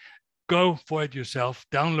of it. Go for it yourself,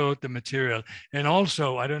 download the material. And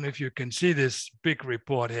also, I don't know if you can see this big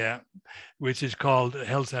report here, which is called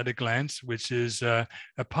Health at a Glance, which is a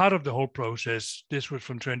part of the whole process. This was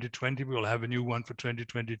from 2020. We will have a new one for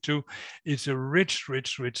 2022. It's a rich,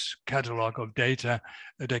 rich, rich catalog of data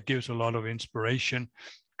that gives a lot of inspiration.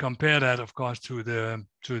 Compare that, of course, to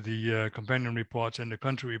the companion reports and the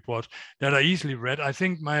country reports that are easily read. I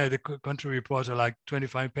think the country reports are like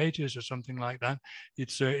 25 pages or something like that.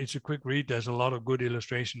 It's a quick read. There's a lot of good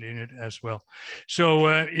illustration in it as well. So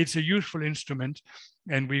it's a useful instrument,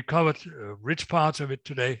 and we covered rich parts of it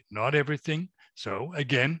today, not everything. So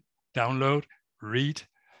again, download, read,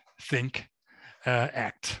 think,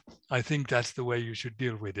 act. I think that's the way you should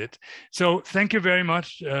deal with it. So thank you very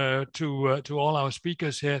much to all our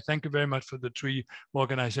speakers here. Thank you very much for the three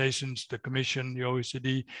organizations, the Commission, the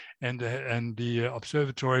OECD, and the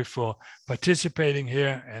Observatory for participating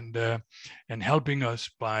here and helping us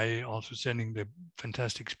by also sending the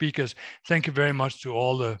fantastic speakers. Thank you very much to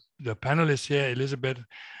all the panelists here, Elizabeth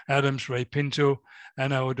Adams, Ray Pinto,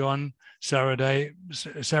 Anna Odone, Sarada,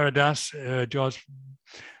 George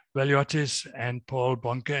Valiotis, and Paul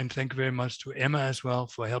Bomke, and thank you very much to Emma as well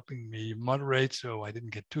for helping me moderate, so I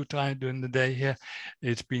didn't get too tired during the day here.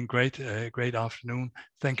 It's been great, great afternoon.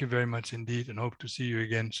 Thank you very much indeed, and hope to see you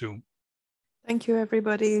again soon. Thank you,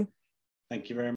 everybody. Thank you very much.